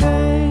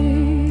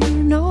astray.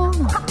 No.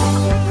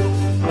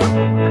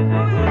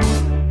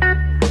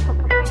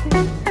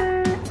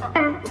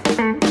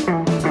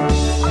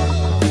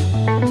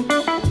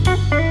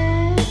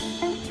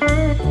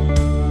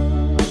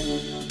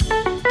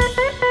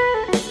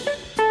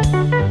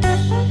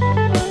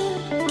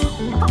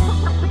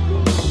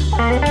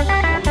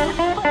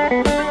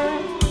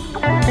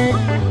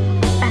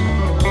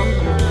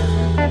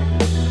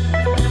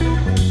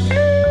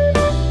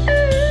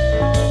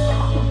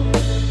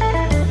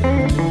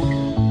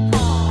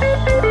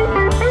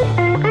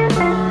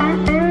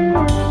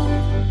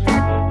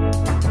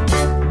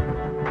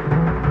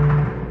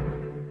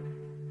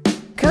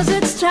 Cause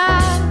it's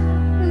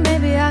time,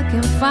 maybe I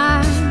can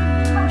find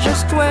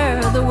just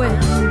where the wind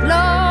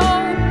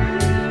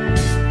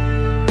blows.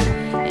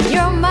 And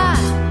you're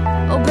mine,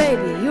 oh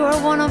baby, you're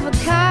one of a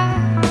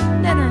kind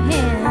and a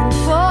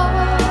handful.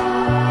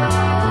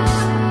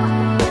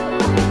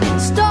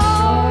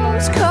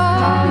 Storms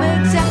come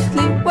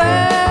exactly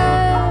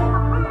when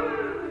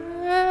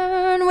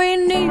we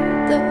need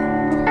them.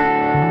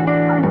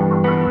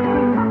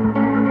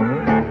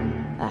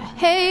 I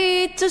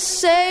hate to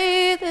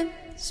say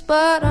this,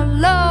 but I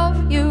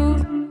love you.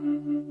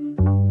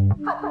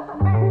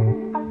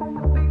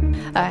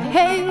 I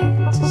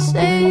hate to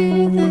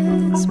say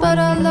this, but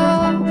I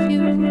love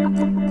you.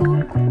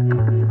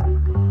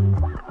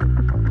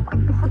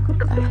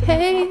 I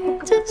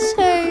hate to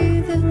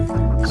say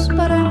this,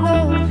 but I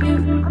love you.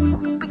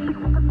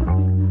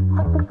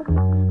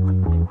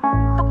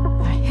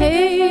 I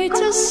hate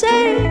to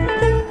say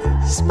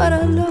this, but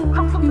I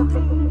love you.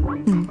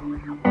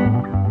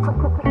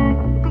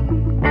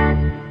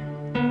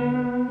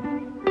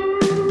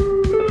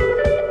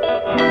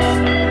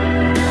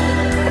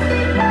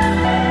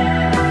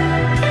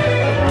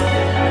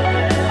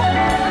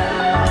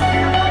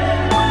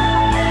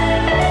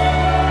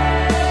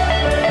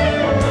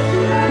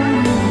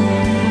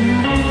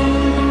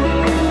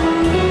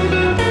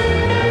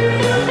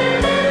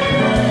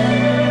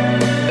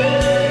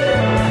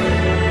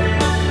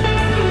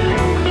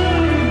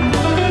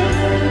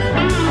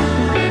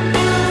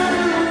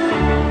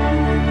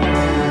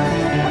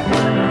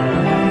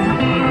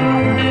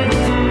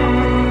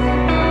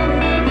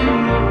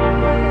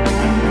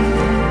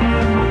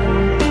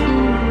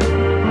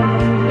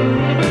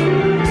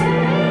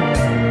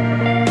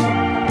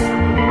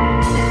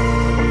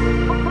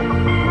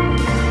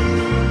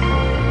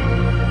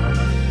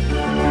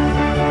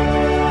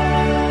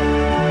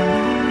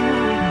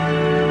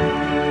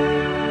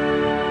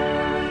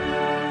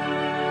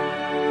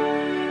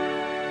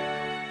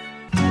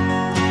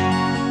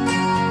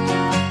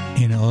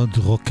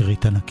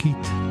 רוקרית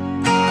ענקית,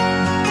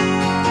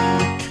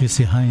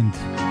 קריסי היינד.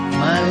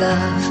 My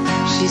love,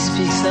 she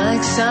speaks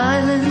like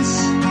silence,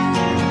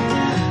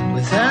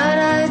 without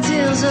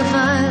ideals of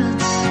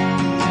violence.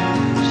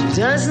 She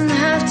doesn't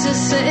have to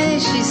say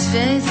she's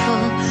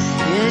faithful,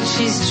 yet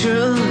she's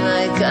true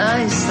like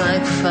ice,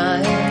 like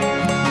fire.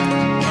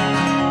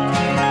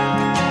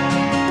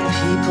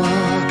 People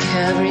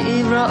carry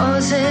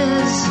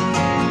roses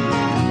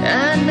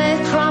and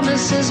make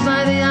promises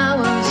by the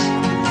hours.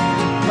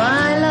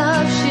 My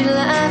love, she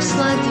laughs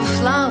like the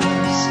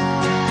flowers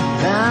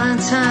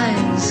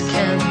Valentine's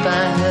can't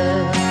buy her.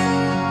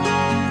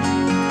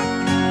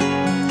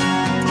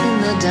 In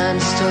the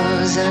dime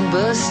stores and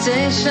bus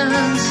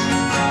stations,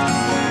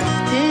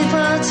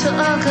 people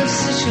talk of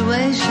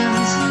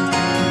situations,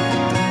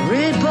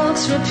 read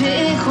books,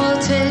 repeat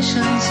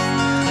quotations,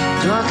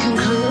 draw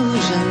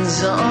conclusions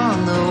on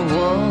the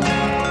wall.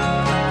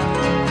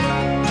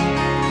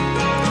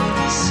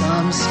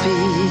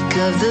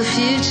 of the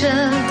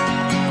future.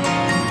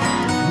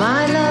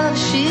 My love,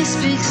 she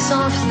speaks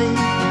softly.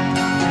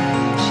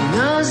 She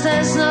knows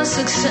there's no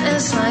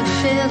success like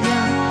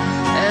failure,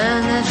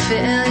 and that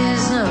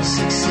failure's no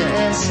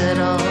success at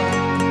all.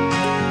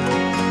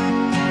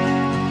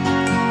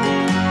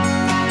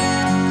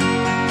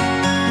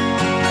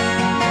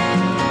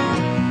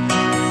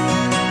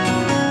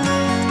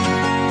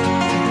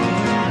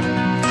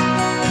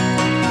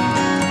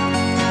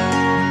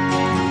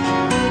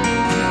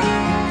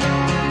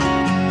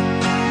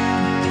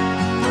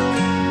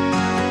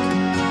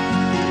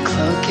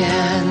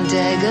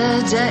 Dagger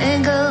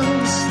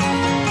dangles,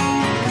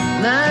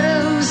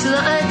 madams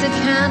light the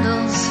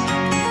candles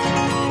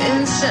in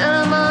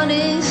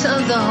ceremonies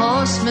of the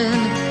horsemen.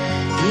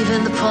 Even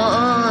the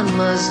pawn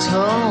must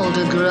hold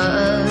a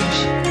grudge.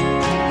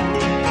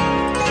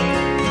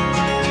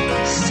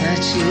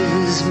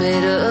 Statues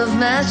made of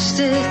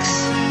matchsticks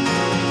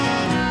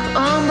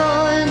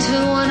crumble into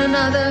one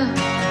another.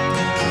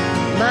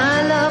 My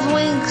love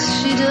winks,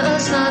 she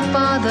does not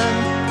bother.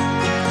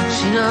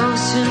 She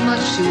knows too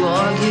much to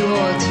argue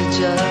or to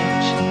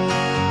judge.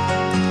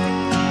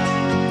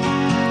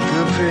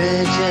 The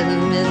bridge at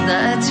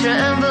midnight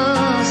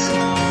trembles.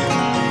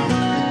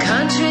 The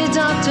country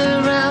doctor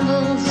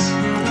rambles.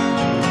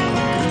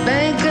 The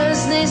bankers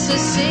needs to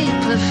see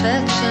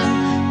perfection,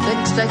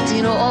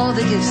 expecting all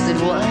the gifts that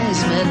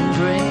wise men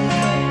bring.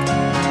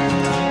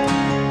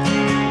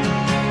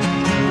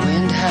 The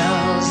wind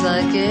howls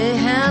like a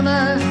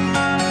hammer,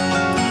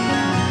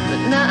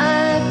 but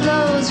night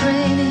blows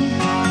rainy.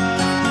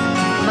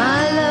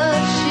 My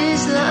love,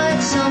 she's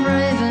like some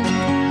raven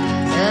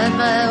at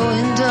my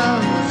window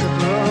with a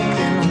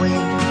broken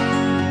wing.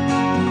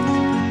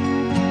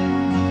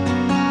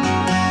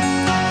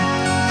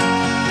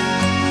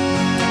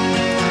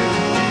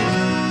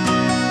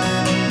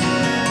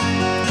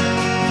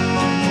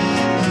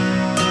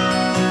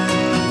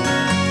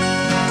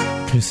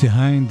 קריסי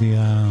היינד היא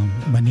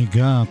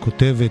המנהיגה,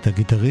 הכותבת,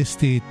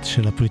 הגיטריסטית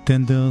של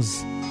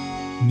הפריטנדרס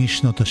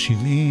משנות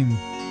ה-70.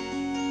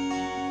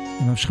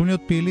 הם ממשיכים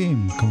להיות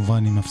פעילים,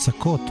 כמובן עם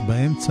הפסקות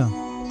באמצע.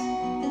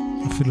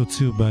 אפילו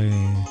הוציאו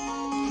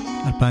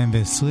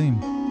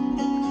ב-2020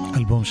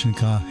 אלבום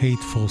שנקרא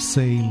Hate for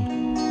Sale,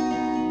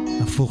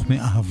 הפוך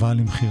מאהבה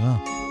למחירה,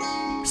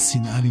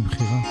 שנאה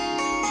למחירה.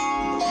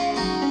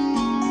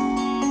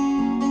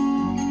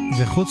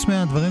 וחוץ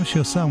מהדברים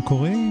שהיא עושה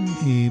המקוריים,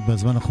 היא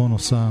בזמן האחרון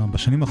עושה,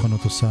 בשנים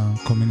האחרונות עושה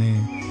כל מיני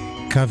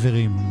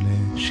קאברים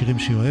לשירים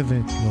שהיא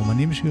אוהבת,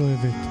 לאומנים שהיא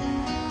אוהבת.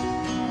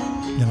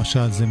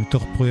 למשל, זה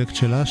מתוך פרויקט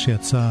שלה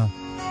שיצא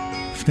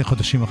לפני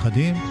חודשים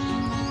אחדים.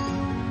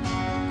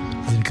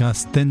 זה נקרא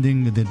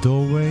Standing at the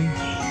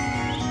Doorway.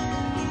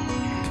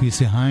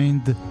 קריסי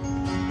היינד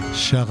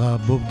שרה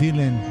בוב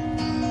דילן.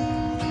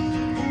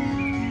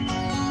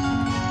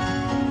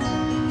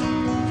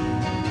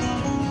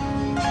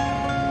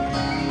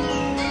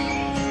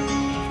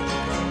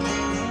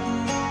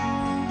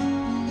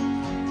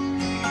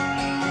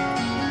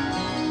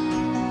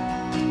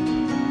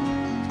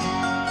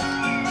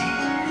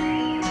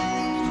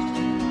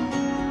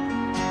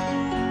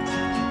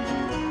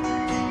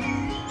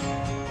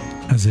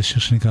 זה שיר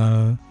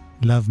שנקרא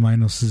Love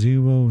Minus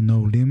Zero,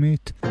 No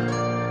Limit.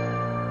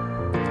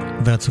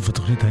 ועד סוף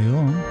התוכנית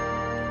היום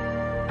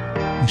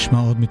נשמע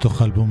עוד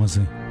מתוך האלבום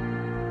הזה,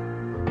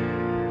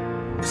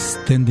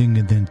 Standing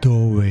in the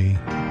Doorway.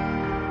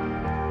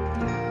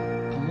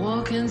 I'm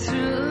walking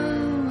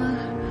through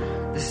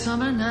the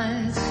summer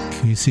nights,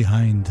 קריסי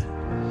היינד.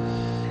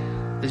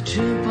 the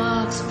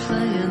jukebox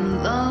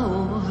playing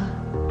low.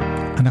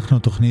 אנחנו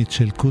תוכנית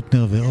של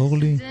קוטנר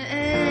ואורלי,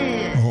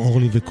 או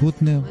אורלי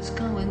וקוטנר.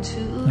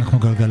 אנחנו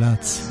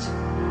גלגלץ.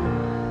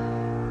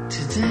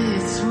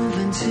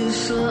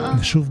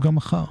 נשוב גם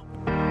מחר.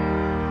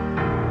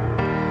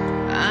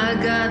 I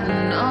got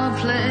no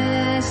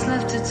place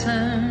left to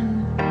turn.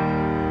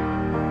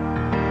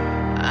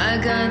 I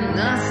got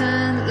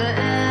nothing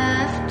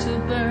left to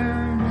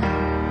burn.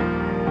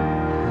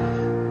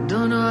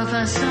 Don't know if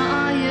I saw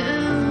you,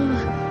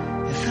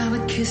 if I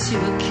would kiss you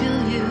or kill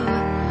you.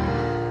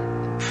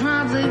 It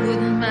probably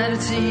wouldn't matter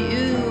to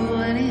you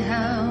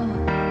anyhow.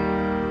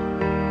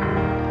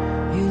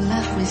 You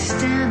left me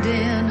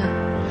standing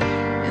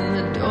in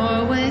the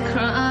doorway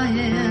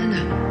crying.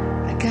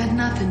 I got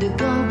nothing to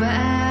go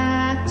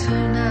back to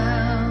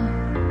now.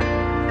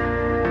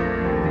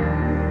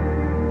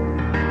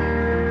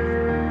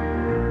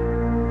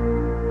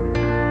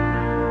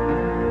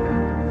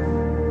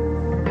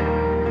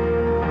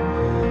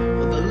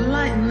 Well, the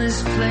light in this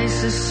place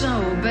is so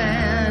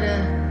bad.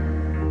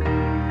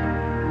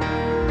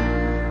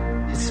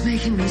 It's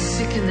making me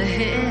sick in the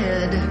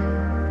head.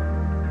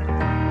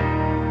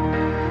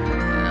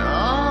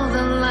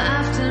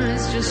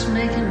 Just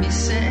making me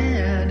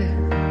sad,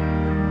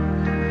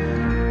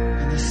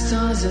 and the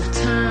stars have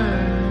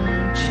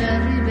turned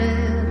cherry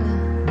red.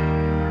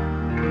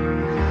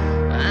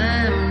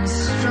 I'm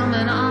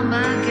strumming on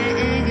my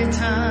gay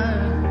guitar,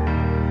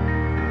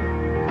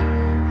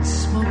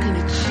 smoking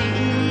a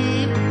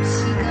cheap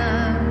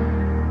cigar.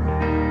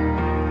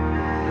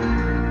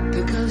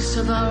 The ghosts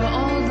of our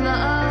old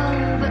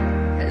love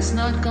has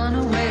not gone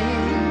away.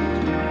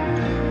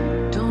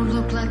 Don't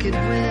look like it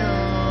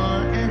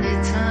will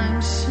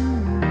anytime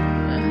soon.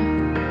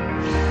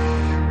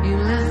 You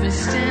left me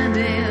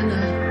standing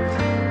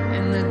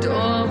in the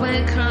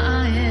doorway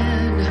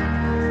crying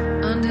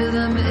under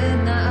the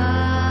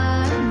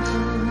midnight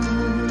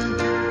moon.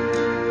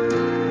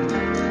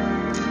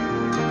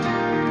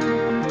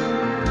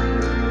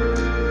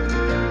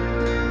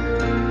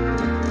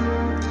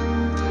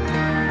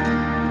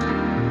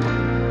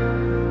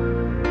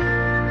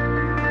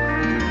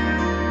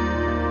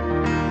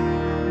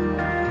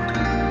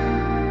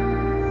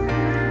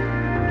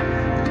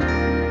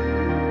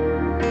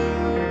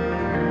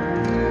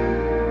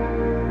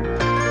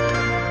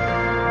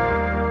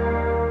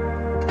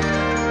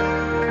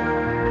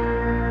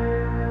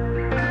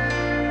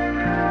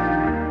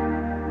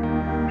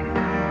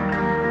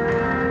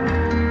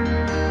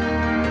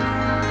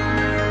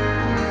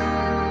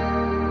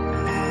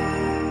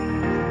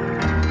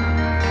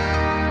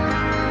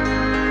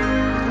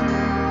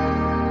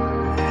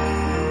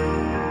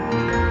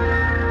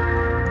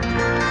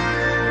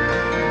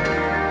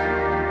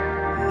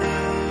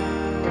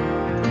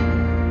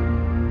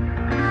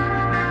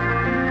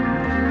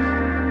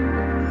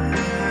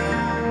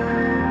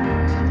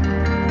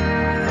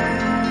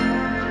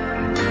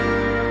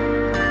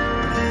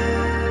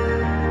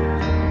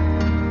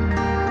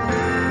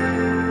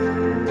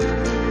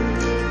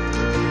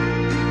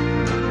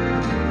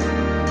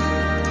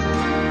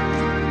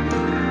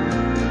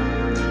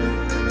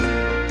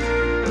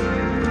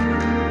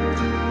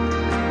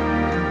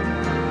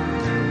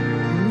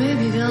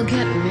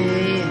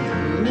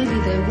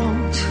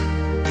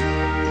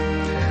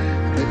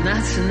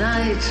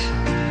 Tonight,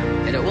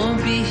 and it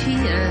won't be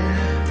here.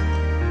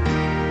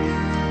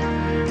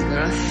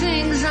 There are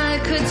things I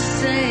could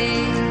say,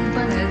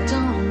 but I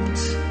don't.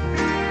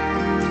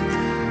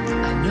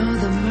 I know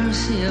the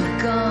mercy of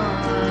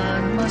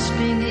God must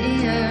be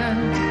near.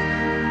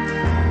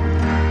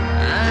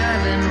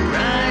 I've been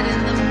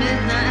riding the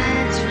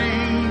midnight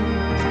train,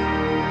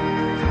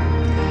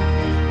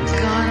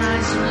 got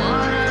ice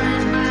water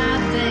in my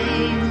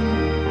vein.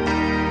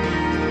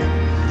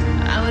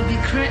 I would be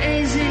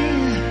crazy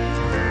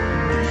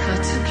if I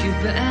took you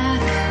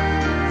back.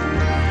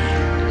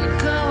 It would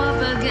go up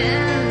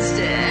against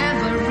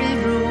every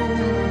rule.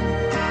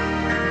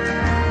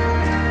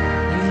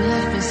 You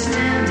left me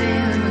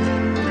standing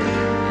in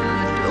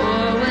the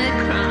doorway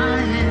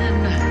crying,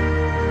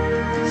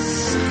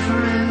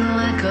 suffering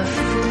like a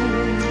fool.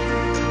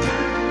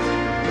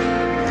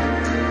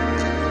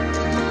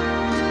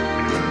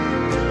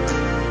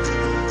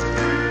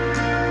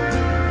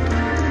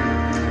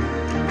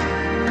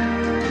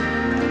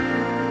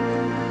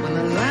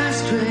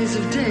 Rays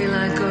of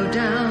daylight go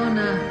down,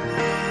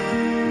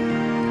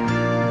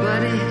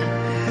 buddy,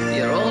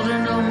 you're older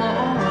no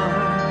more.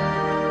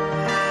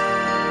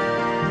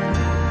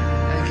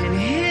 I can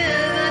hear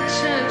the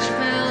church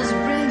bells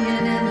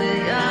ringing in the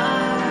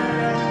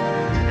yard,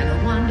 and I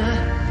wonder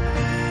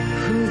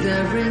who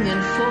they're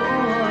ringing for.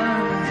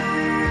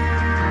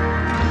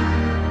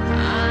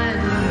 I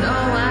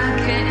know I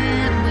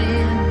can't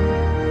win,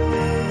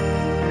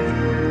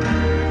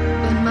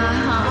 but my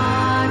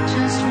heart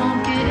just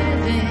won't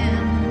give in.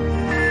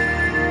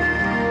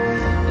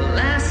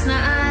 Last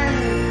night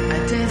I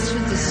danced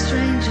with a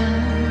stranger,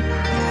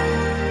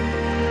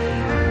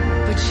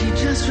 but she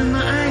just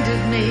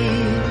reminded me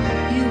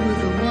you were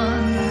the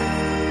one.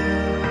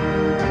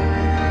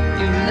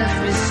 You left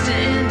me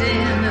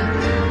standing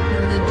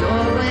in the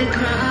doorway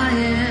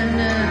crying in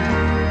the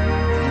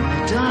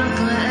dark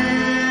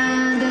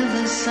land of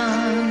the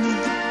sun.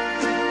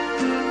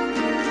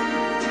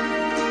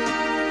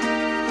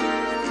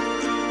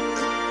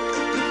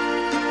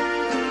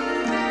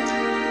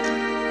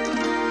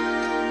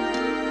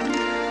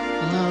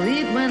 I'll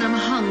eat when I'm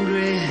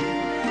hungry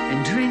and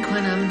drink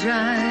when I'm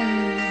dry,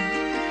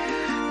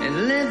 and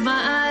live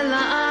my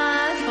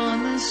life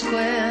on the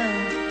square.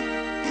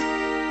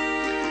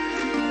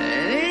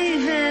 And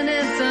even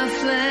if the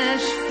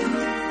flesh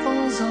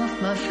falls off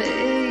my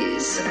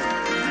face,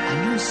 I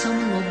know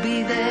someone will be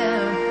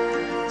there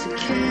to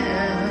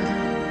care.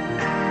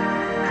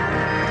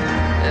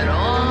 It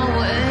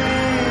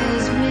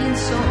always means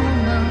so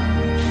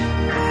much,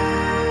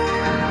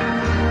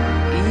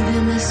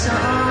 even the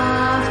song